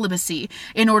choosing celibacy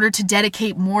in order to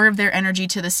dedicate more of their energy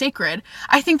to the sacred,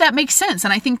 I think that makes sense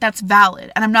and I think that's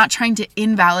valid. And I'm not trying to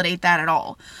invalidate that at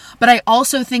all. But I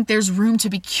also think there's room to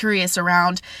be curious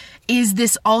around, is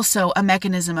this also a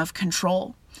mechanism of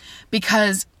control?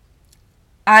 Because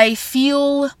I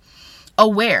feel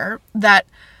aware that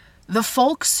the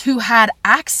folks who had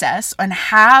access and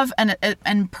have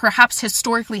and perhaps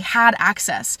historically had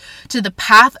access to the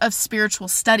path of spiritual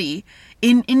study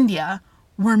in India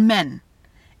were men.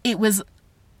 It was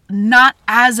not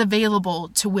as available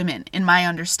to women, in my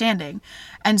understanding.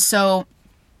 And so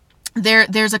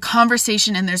there's a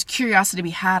conversation and there's curiosity to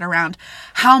be had around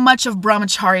how much of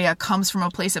brahmacharya comes from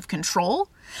a place of control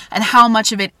and how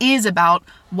much of it is about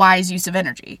wise use of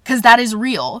energy, because that is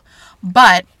real.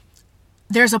 But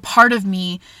there's a part of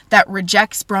me that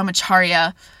rejects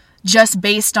brahmacharya just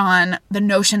based on the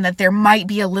notion that there might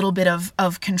be a little bit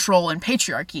of control and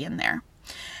patriarchy in there.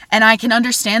 And I can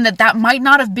understand that that might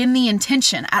not have been the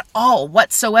intention at all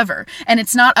whatsoever. And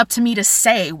it's not up to me to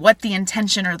say what the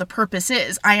intention or the purpose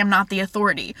is. I am not the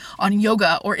authority on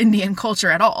yoga or Indian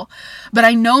culture at all. But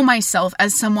I know myself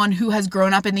as someone who has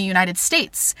grown up in the United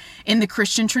States in the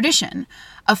Christian tradition,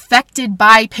 affected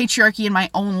by patriarchy in my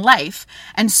own life.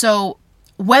 And so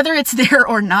whether it's there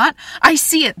or not, I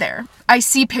see it there. I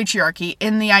see patriarchy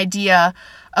in the idea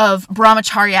of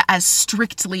brahmacharya as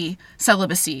strictly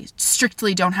celibacy,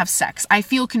 strictly don't have sex. I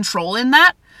feel control in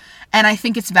that, and I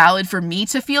think it's valid for me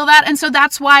to feel that, and so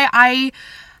that's why I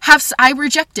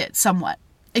reject it somewhat.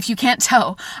 If you can't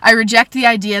tell, I reject the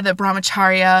idea that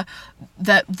brahmacharya,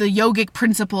 that the yogic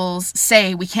principles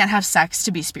say we can't have sex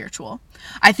to be spiritual.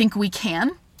 I think we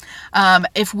can,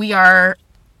 if we are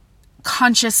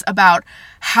conscious about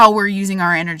how we're using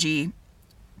our energy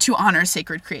to honor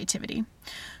sacred creativity.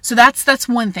 So that's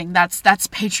one thing. That's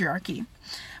patriarchy.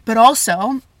 But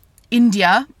also,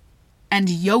 India and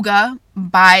yoga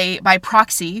by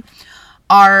proxy,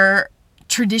 are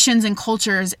traditions and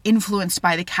cultures influenced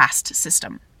by the caste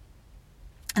system.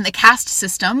 And the caste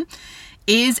system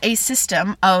is a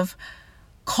system of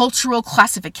cultural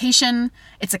classification.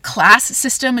 It's a class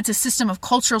system. It's a system of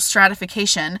cultural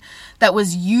stratification that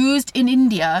was used in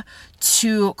India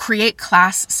to create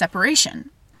class separation.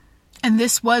 And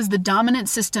this was the dominant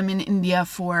system in India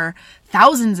for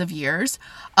thousands of years,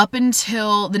 up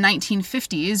until the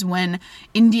 1950s, when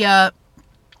India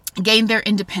gained their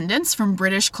independence from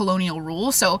British colonial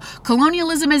rule. So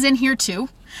colonialism is in here too.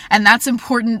 And that's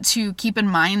important to keep in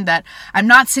mind, that I'm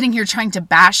not sitting here trying to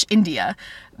bash India.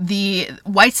 The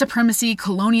white supremacy,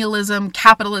 colonialism,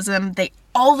 capitalism,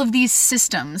 all of these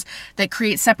systems that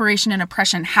create separation and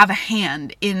oppression have a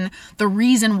hand in the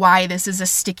reason why this is a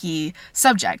sticky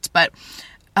subject. But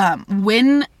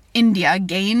when India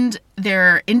gained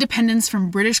their independence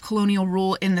from British colonial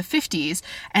rule in the 50s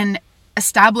and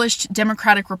established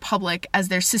Democratic Republic as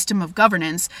their system of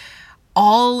governance,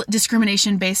 all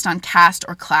discrimination based on caste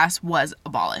or class was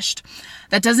abolished.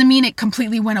 That doesn't mean it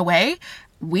completely went away.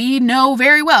 We know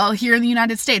very well here in the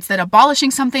United States that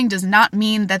abolishing something does not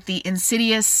mean that the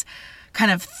insidious kind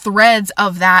of threads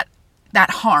of that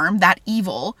harm, that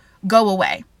evil, go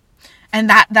away. And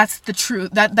that's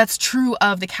true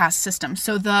of the caste system.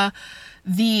 So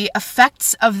the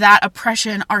effects of that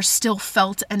oppression are still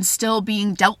felt and still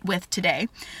being dealt with today.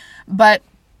 But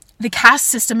the caste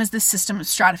system is the system of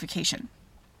stratification.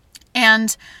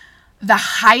 And the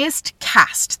highest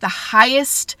caste, the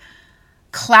highest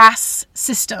class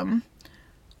system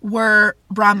were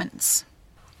Brahmins.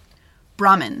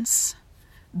 Brahmins.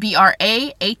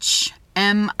 Brahmins.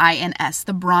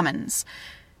 The Brahmins.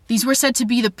 These were said to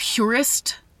be the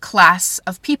purest class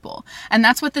of people. And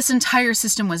that's what this entire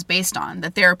system was based on,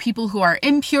 that there are people who are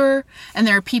impure and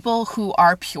there are people who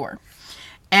are pure.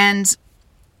 And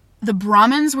the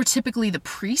Brahmins were typically the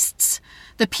priests,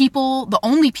 the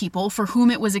only people for whom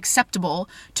it was acceptable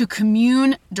to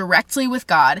commune directly with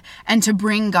God and to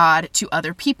bring God to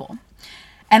other people.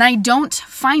 And I don't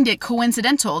find it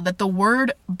coincidental that the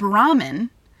word Brahmin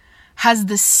has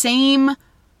the same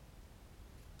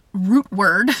root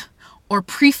word or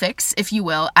prefix, if you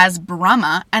will, as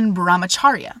Brahma and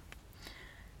Brahmacharya.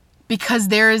 Because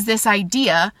there is this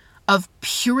idea of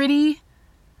purity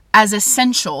as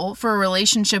essential for a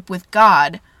relationship with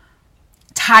God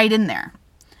tied in there.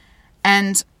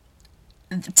 And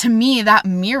to me, that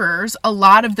mirrors a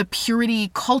lot of the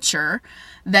purity culture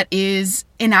that is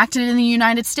enacted in the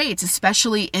United States,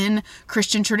 especially in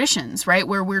Christian traditions, right?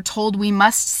 Where we're told we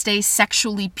must stay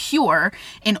sexually pure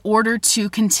in order to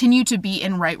continue to be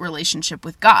in right relationship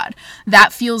with God.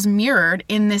 That feels mirrored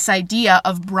in this idea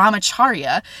of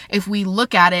Brahmacharya if we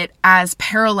look at it as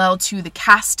parallel to the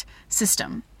caste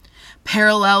system,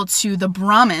 parallel to the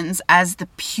Brahmins as the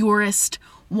purest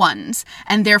ones,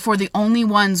 and therefore the only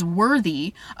ones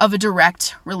worthy of a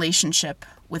direct relationship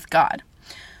with God.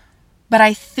 But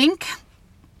I think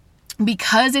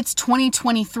because it's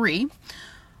 2023,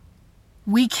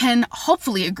 we can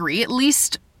hopefully agree, at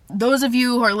least those of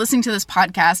you who are listening to this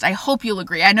podcast, I hope you'll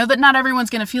agree. I know that not everyone's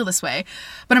going to feel this way,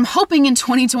 but I'm hoping in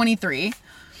 2023,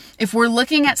 if we're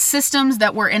looking at systems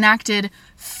that were enacted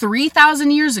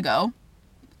 3,000 years ago,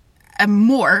 and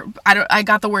more, I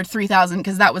got the word 3,000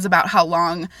 because that was about how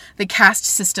long the caste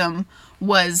system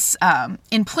was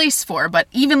in place for, but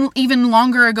even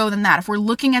longer ago than that, if we're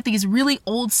looking at these really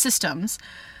old systems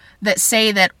that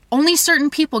say that only certain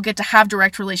people get to have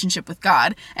direct relationship with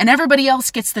God and everybody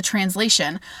else gets the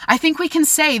translation, I think we can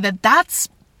say that that's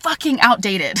fucking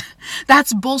outdated.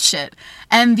 That's bullshit.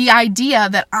 And the idea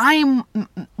that I'm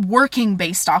working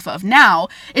based off of now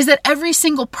is that every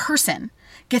single person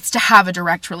gets to have a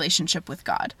direct relationship with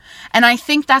God. And I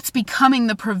think that's becoming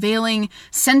the prevailing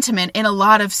sentiment in a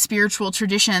lot of spiritual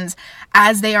traditions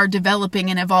as they are developing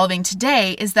and evolving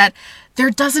today, is that there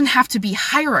doesn't have to be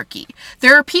hierarchy.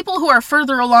 There are people who are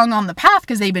further along on the path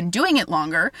because they've been doing it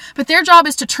longer, but their job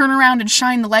is to turn around and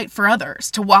shine the light for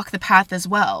others, to walk the path as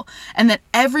well, and that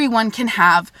everyone can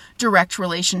have direct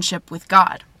relationship with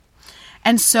God.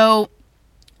 And so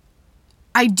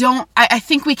I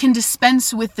think we can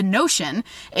dispense with the notion,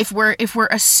 if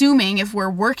we're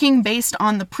working based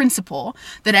on the principle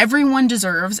that everyone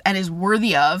deserves and is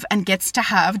worthy of and gets to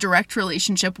have direct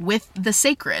relationship with the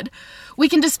sacred, we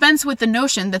can dispense with the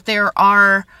notion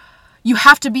that you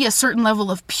have to be a certain level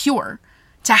of pure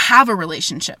to have a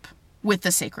relationship with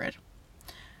the sacred.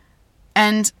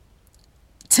 And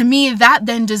to me, that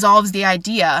then dissolves the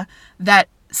idea that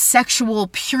sexual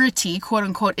purity, quote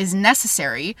unquote, is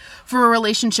necessary for a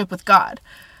relationship with God.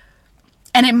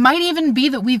 And it might even be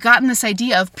that we've gotten this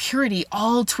idea of purity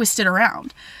all twisted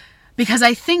around. Because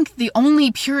I think the only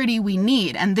purity we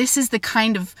need, and this is the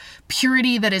kind of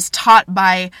purity that is taught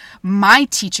by my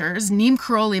teachers, Neem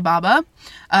Karoli Baba,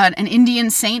 an Indian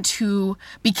saint who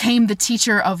became the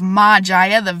teacher of Ma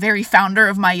Jaya, the very founder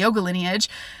of my yoga lineage.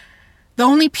 The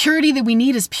only purity that we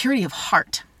need is purity of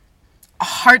heart. A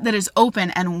heart that is open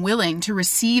and willing to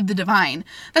receive the divine.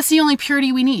 That's the only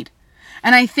purity we need.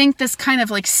 And I think this kind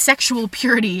of like sexual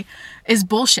purity is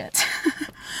bullshit.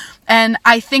 And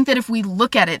I think that if we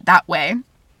look at it that way,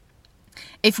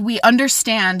 if we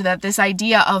understand that this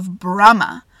idea of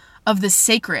Brahma, of the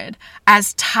sacred,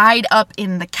 as tied up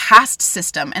in the caste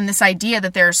system, and this idea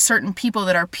that there are certain people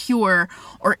that are pure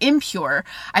or impure,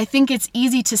 I think it's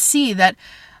easy to see that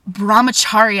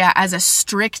brahmacharya as a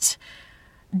strict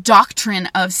doctrine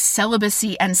of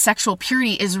celibacy and sexual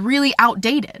purity is really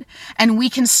outdated. And we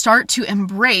can start to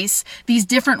embrace these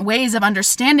different ways of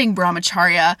understanding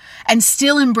brahmacharya and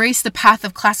still embrace the path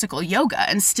of classical yoga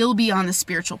and still be on the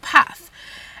spiritual path.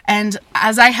 And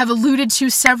as I have alluded to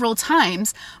several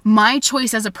times, my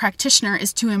choice as a practitioner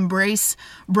is to embrace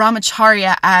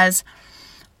brahmacharya as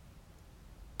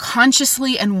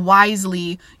consciously and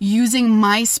wisely using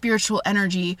my spiritual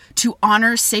energy to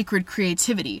honor sacred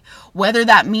creativity, whether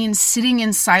that means sitting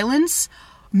in silence,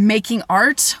 making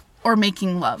art, or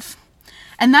making love.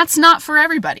 And that's not for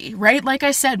everybody, right? Like I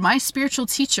said, my spiritual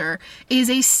teacher is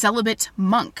a celibate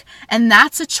monk, and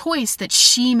that's a choice that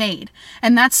she made.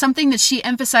 And that's something that she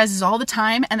emphasizes all the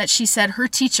time, and that she said her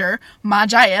teacher, Ma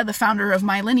Jaya, the founder of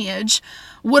my lineage,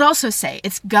 would also say.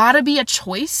 It's gotta be a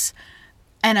choice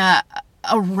and a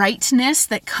rightness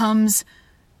that comes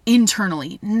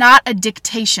internally, not a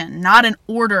dictation, not an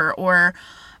order or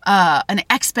an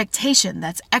expectation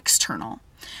that's external.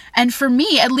 And for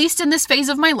me, at least in this phase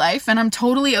of my life, and I'm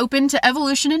totally open to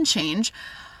evolution and change,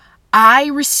 I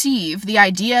receive the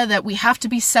idea that we have to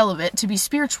be celibate to be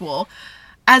spiritual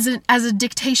as a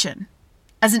dictation,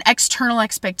 as an external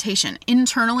expectation.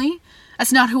 Internally,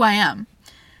 that's not who I am.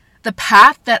 The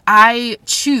path that I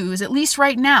choose, at least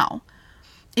right now,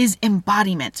 is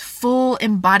embodiment, full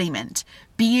embodiment,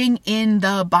 being in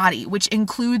the body, which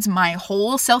includes my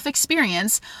whole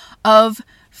self-experience of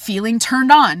feeling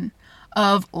turned on,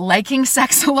 of liking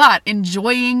sex a lot,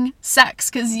 enjoying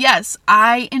sex, because yes,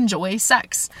 I enjoy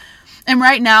sex. And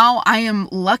right now, I am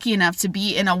lucky enough to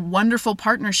be in a wonderful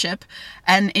partnership,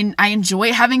 and I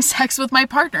enjoy having sex with my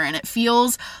partner, and it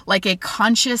feels like a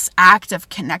conscious act of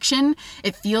connection.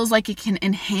 It feels like it can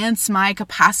enhance my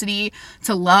capacity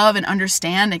to love and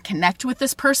understand and connect with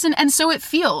this person, and so it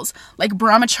feels like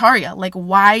brahmacharya, like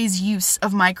wise use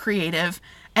of my creative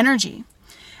energy.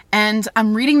 And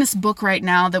I'm reading this book right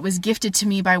now that was gifted to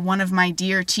me by one of my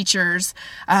dear teachers.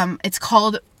 It's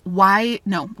called Wild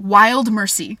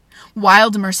Mercy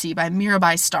by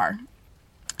Mirabai Starr.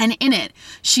 And in it,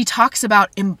 she talks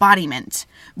about embodiment,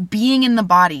 being in the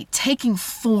body, taking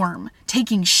form,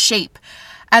 taking shape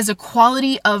as a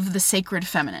quality of the sacred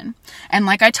feminine. And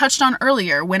like I touched on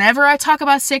earlier, whenever I talk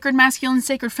about sacred masculine,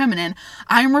 sacred feminine,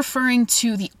 I'm referring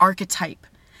to the archetype,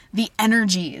 the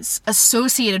energies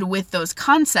associated with those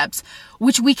concepts,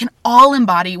 which we can all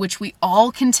embody, which we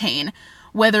all contain,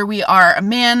 whether we are a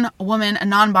man, a woman, a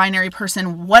non-binary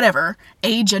person, whatever,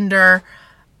 agender,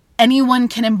 anyone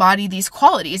can embody these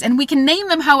qualities, and we can name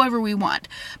them however we want.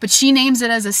 But she names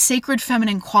it as a sacred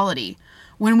feminine quality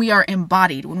when we are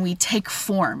embodied, when we take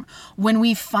form, when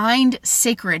we find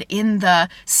sacred in the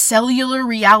cellular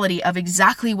reality of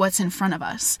exactly what's in front of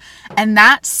us. And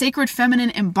that sacred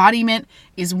feminine embodiment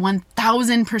is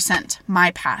 1000%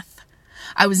 my path.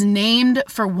 I was named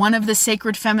for one of the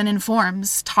sacred feminine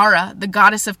forms, Tara, the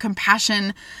goddess of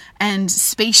compassion and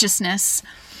spaciousness.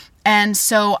 And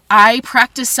so I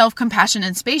practice self-compassion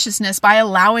and spaciousness by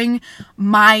allowing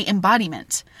my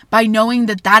embodiment, by knowing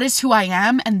that that is who I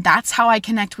am and that's how I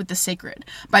connect with the sacred,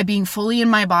 by being fully in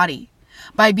my body,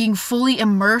 by being fully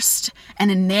immersed and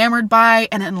enamored by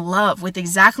and in love with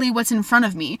exactly what's in front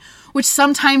of me, which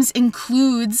sometimes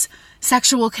includes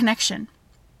sexual connection.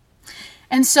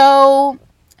 And so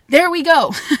there we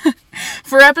go.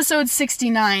 For episode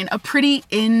 69, a pretty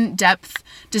in-depth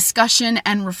discussion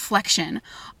and reflection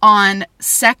on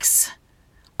sex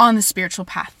on the spiritual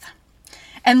path.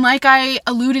 And like I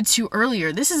alluded to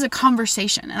earlier, this is a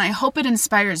conversation, and I hope it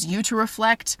inspires you to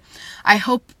reflect. I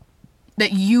hope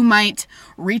that you might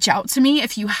reach out to me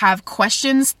if you have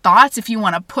questions, thoughts, if you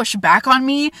want to push back on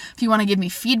me, if you want to give me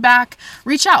feedback,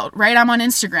 reach out, right? I'm on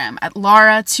Instagram at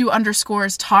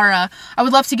Lara2_Tara. I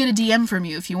would love to get a DM from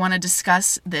you if you want to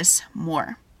discuss this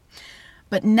more.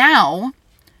 But now,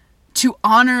 to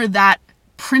honor that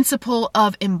principle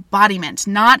of embodiment,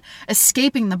 not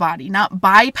escaping the body, not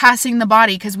bypassing the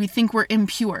body because we think we're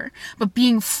impure, but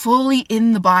being fully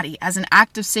in the body as an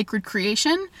act of sacred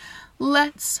creation.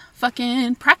 Let's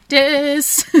fucking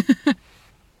practice.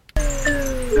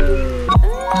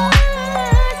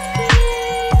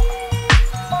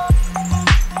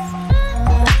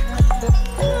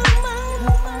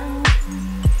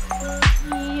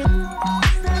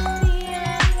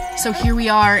 So here we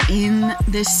are in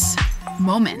this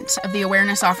moment of the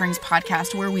Awareness Offerings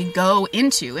podcast where we go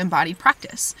into embodied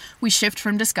practice. We shift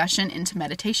from discussion into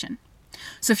meditation.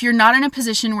 So if you're not in a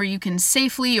position where you can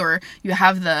safely or you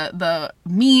have the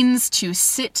means to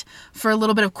sit for a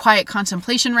little bit of quiet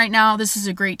contemplation right now, this is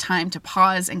a great time to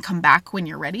pause and come back when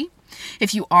you're ready.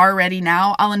 If you are ready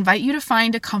now, I'll invite you to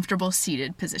find a comfortable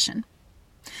seated position.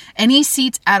 Any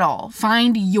seat at all,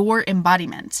 find your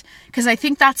embodiment, because I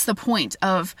think that's the point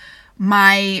of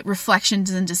my reflections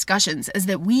and discussions, is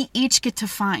that we each get to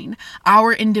find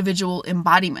our individual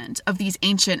embodiment of these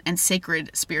ancient and sacred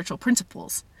spiritual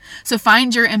principles. So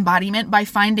find your embodiment by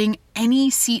finding any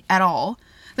seat at all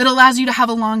that allows you to have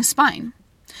a long spine.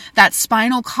 That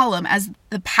spinal column as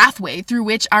the pathway through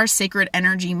which our sacred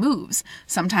energy moves,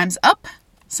 sometimes up,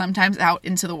 sometimes out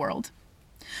into the world.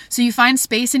 So you find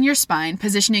space in your spine,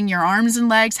 positioning your arms and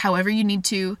legs however you need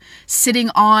to, sitting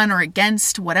on or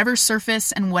against whatever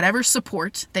surface and whatever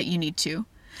support that you need to.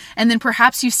 And then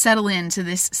perhaps you settle into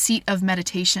this seat of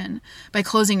meditation by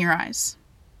closing your eyes.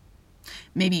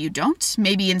 Maybe you don't.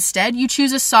 Maybe instead you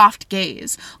choose a soft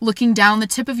gaze, looking down the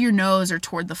tip of your nose or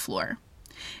toward the floor.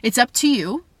 It's up to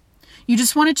you. You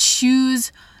just want to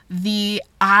choose the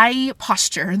eye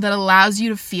posture that allows you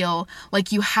to feel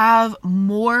like you have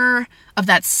more of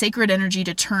that sacred energy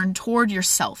to turn toward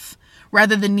yourself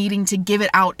rather than needing to give it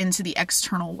out into the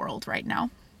external world right now.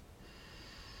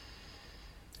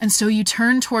 And so you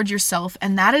turn toward yourself,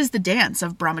 and that is the dance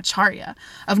of brahmacharya,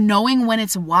 of knowing when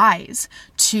it's wise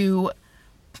to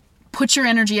put your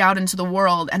energy out into the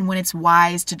world and when it's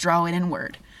wise to draw it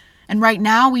inward. And right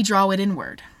now we draw it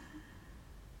inward.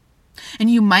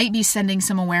 And you might be sending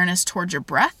some awareness towards your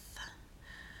breath,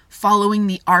 following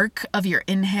the arc of your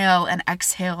inhale and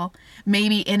exhale,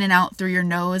 maybe in and out through your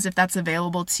nose if that's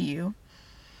available to you.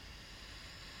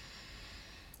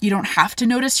 You don't have to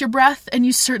notice your breath, and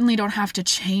you certainly don't have to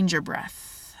change your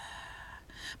breath.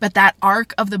 But that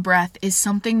arc of the breath is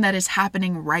something that is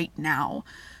happening right now.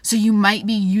 So you might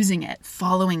be using it,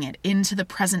 following it into the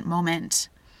present moment.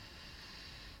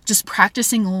 Just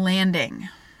practicing landing,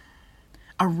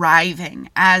 arriving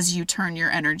as you turn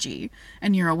your energy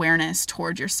and your awareness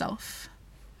toward yourself.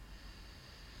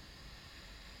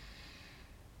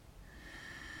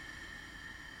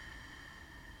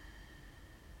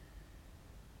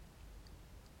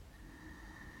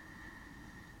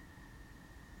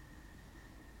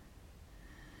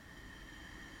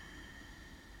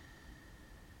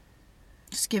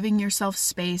 Just giving yourself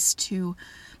space to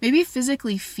maybe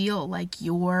physically feel like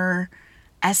your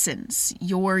essence,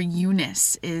 your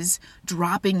you-ness is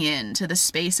dropping into the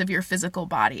space of your physical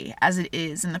body as it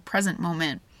is in the present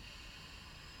moment.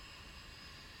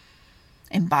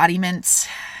 Embodiment.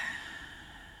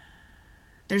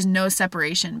 There's no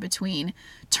separation between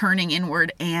turning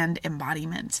inward and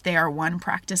embodiment. They are one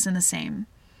practice and the same.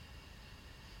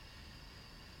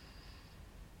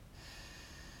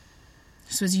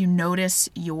 So as you notice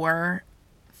your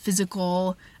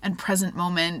physical and present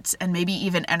moment and maybe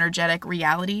even energetic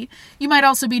reality, you might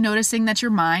also be noticing that your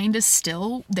mind is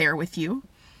still there with you.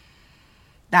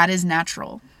 That is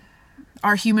natural.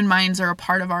 Our human minds are a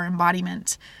part of our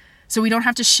embodiment. So we don't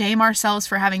have to shame ourselves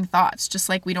for having thoughts, just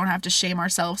like we don't have to shame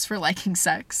ourselves for liking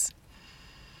sex.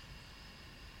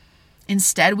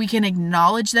 Instead, we can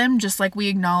acknowledge them just like we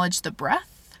acknowledge the breath.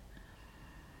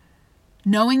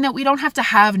 Knowing that we don't have to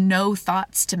have no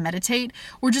thoughts to meditate,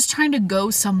 we're just trying to go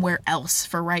somewhere else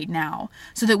for right now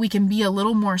so that we can be a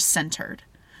little more centered.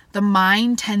 The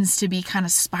mind tends to be kind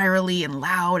of spirally and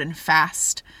loud and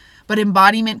fast, but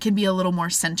embodiment can be a little more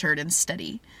centered and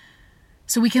steady.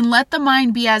 So we can let the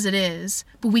mind be as it is,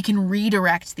 but we can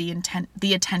redirect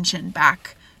the attention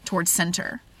back towards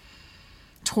center,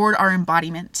 toward our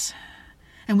embodiment.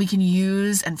 And we can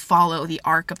use and follow the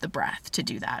arc of the breath to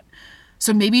do that.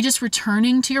 So maybe just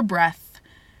returning to your breath,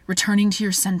 returning to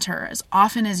your center as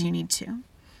often as you need to.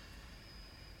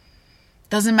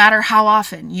 Doesn't matter how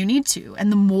often, you need to.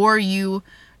 And the more you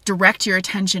direct your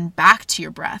attention back to your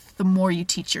breath, the more you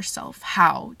teach yourself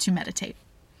how to meditate.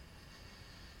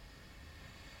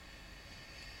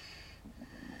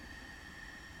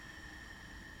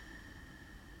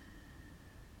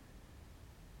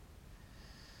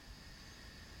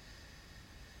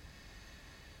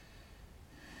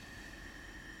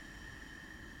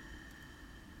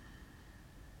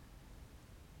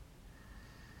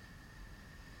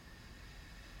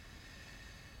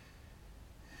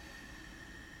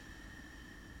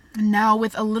 Now,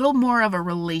 with a little more of a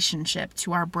relationship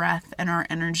to our breath and our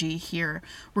energy here,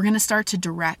 we're going to start to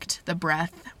direct the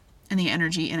breath and the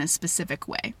energy in a specific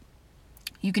way.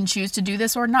 You can choose to do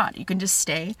this or not. You can just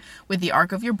stay with the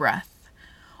arc of your breath.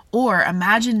 Or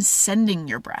imagine sending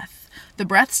your breath. The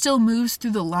breath still moves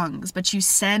through the lungs, but you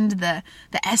send the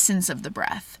essence of the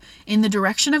breath in the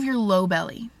direction of your low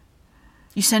belly.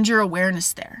 You send your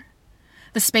awareness there.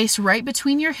 The space right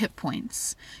between your hip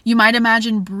points. You might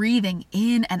imagine breathing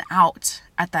in and out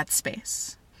at that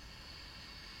space.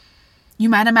 You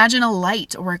might imagine a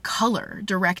light or a color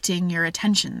directing your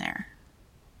attention there.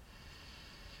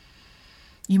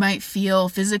 You might feel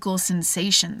physical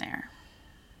sensation there.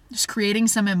 Just creating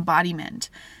some embodiment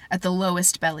at the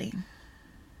lowest belly.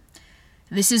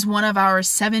 This is one of our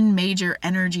 7 major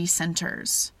energy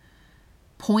centers.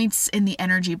 Points in the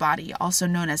energy body, also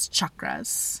known as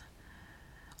chakras.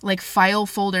 Like file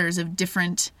folders of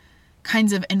different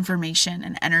kinds of information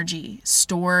and energy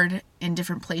stored in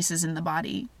different places in the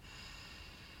body.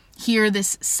 Here,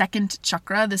 this second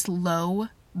chakra, this low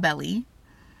belly,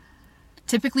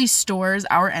 typically stores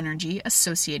our energy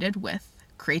associated with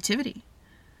creativity,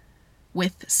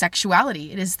 with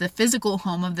sexuality. It is the physical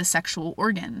home of the sexual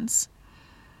organs.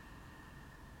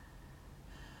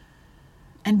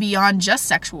 And beyond just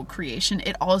sexual creation,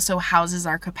 it also houses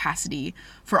our capacity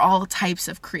for all types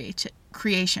of creation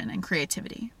and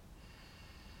creativity.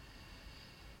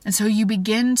 And so you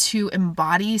begin to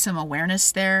embody some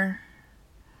awareness there,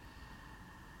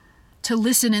 to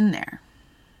listen in there.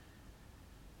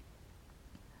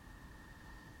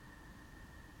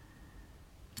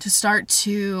 To start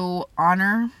to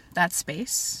honor that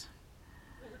space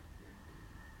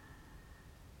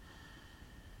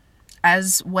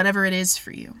as whatever it is for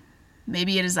you.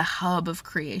 Maybe it is a hub of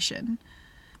creation.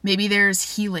 Maybe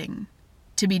there's healing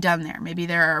to be done there. Maybe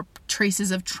there are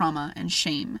traces of trauma and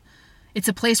shame. It's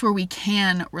a place where we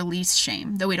can release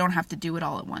shame, though we don't have to do it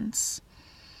all at once.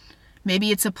 Maybe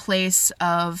it's a place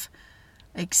of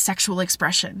sexual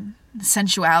expression,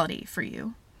 sensuality for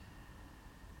you.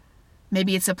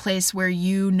 Maybe it's a place where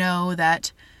you know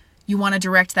that you want to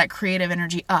direct that creative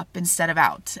energy up instead of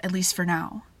out, at least for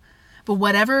now. But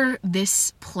whatever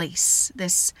this place,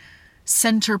 this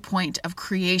center point of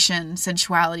creation,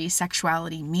 sensuality,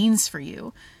 sexuality means for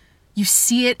you, you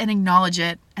see it and acknowledge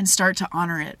it and start to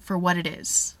honor it for what it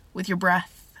is with your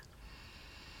breath,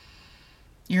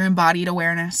 your embodied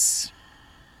awareness.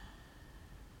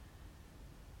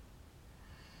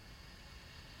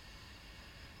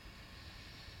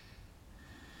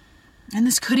 And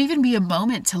this could even be a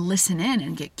moment to listen in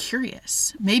and get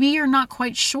curious. Maybe you're not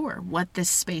quite sure what this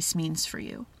space means for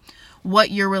you,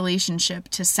 what your relationship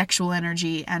to sexual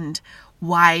energy and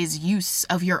wise use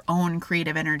of your own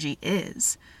creative energy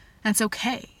is. That's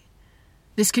okay.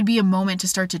 This could be a moment to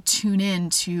start to tune in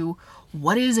to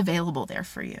what is available there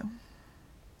for you.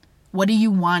 What do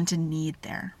you want and need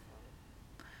there?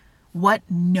 What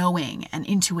knowing and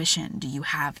intuition do you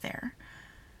have there?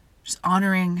 Just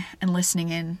honoring and listening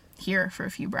in here for a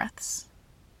few breaths.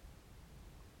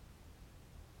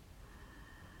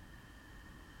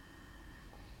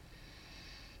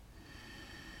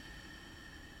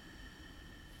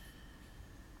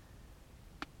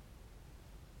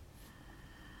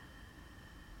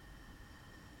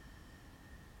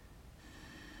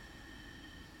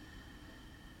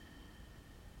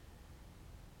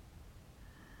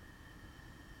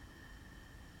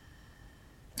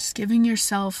 Just giving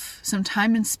yourself some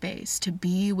time and space to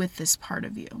be with this part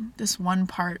of you, this one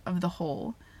part of the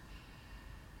whole.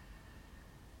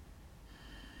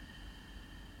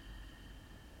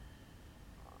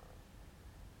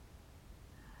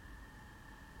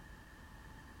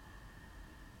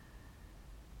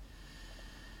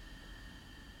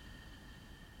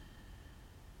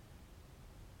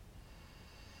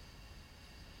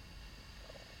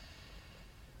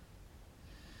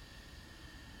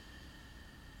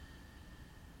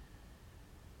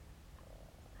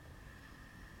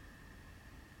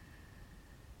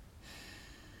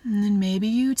 And then maybe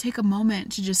you take a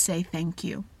moment to just say thank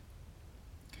you.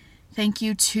 Thank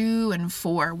you to and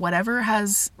for whatever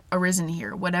has arisen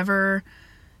here, whatever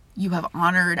you have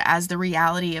honored as the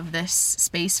reality of this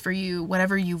space for you,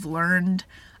 whatever you've learned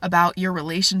about your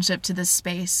relationship to this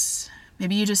space.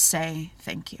 Maybe you just say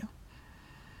thank you.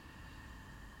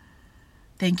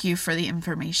 Thank you for the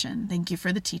information. Thank you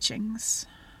for the teachings.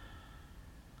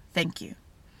 Thank you.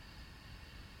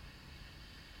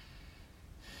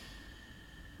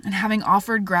 And having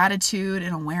offered gratitude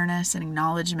and awareness and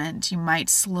acknowledgement, you might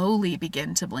slowly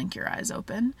begin to blink your eyes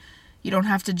open. You don't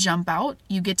have to jump out.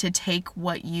 You get to take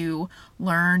what you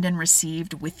learned and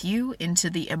received with you into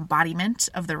the embodiment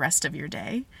of the rest of your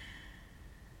day.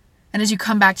 And as you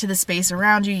come back to the space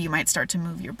around you, you might start to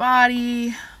move your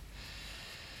body.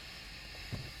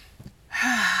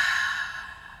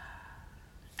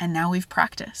 And now we've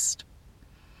practiced.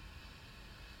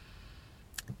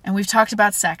 And we've talked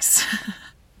about sex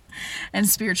and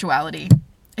spirituality.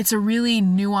 It's a really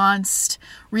nuanced,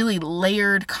 really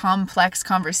layered, complex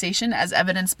conversation, as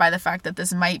evidenced by the fact that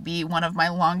this might be one of my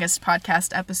longest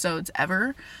podcast episodes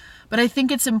ever. But I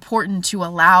think it's important to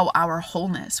allow our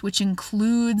wholeness, which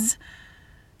includes,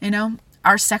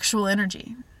 our sexual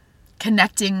energy,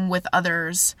 connecting with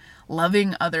others,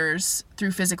 loving others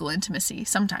through physical intimacy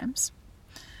sometimes.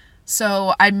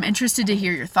 So I'm interested to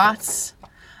hear your thoughts.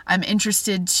 I'm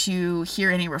interested to hear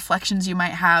any reflections you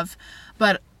might have.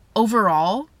 But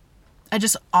overall, I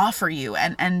just offer you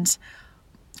and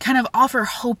kind of offer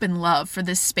hope and love for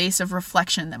this space of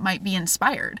reflection that might be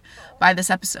inspired by this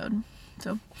episode.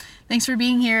 So thanks for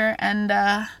being here and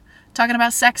talking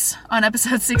about sex on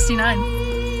episode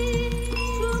 69.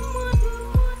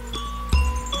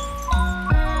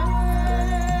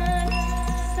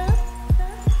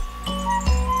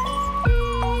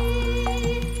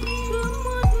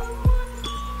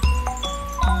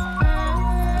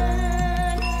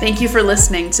 Thank you for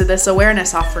listening to this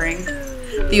awareness offering.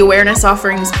 The Awareness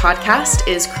Offerings podcast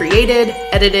is created,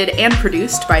 edited, and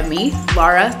produced by me,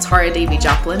 Lara Tara Davy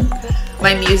Joplin.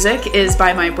 My music is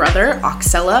by my brother,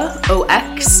 Oxela,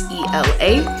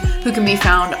 Oxela, who can be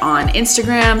found on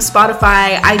Instagram,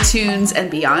 Spotify, iTunes, and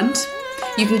beyond.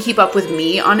 You can keep up with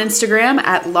me on Instagram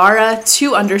at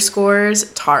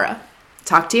Lara2_Tara.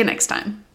 Talk to you next time.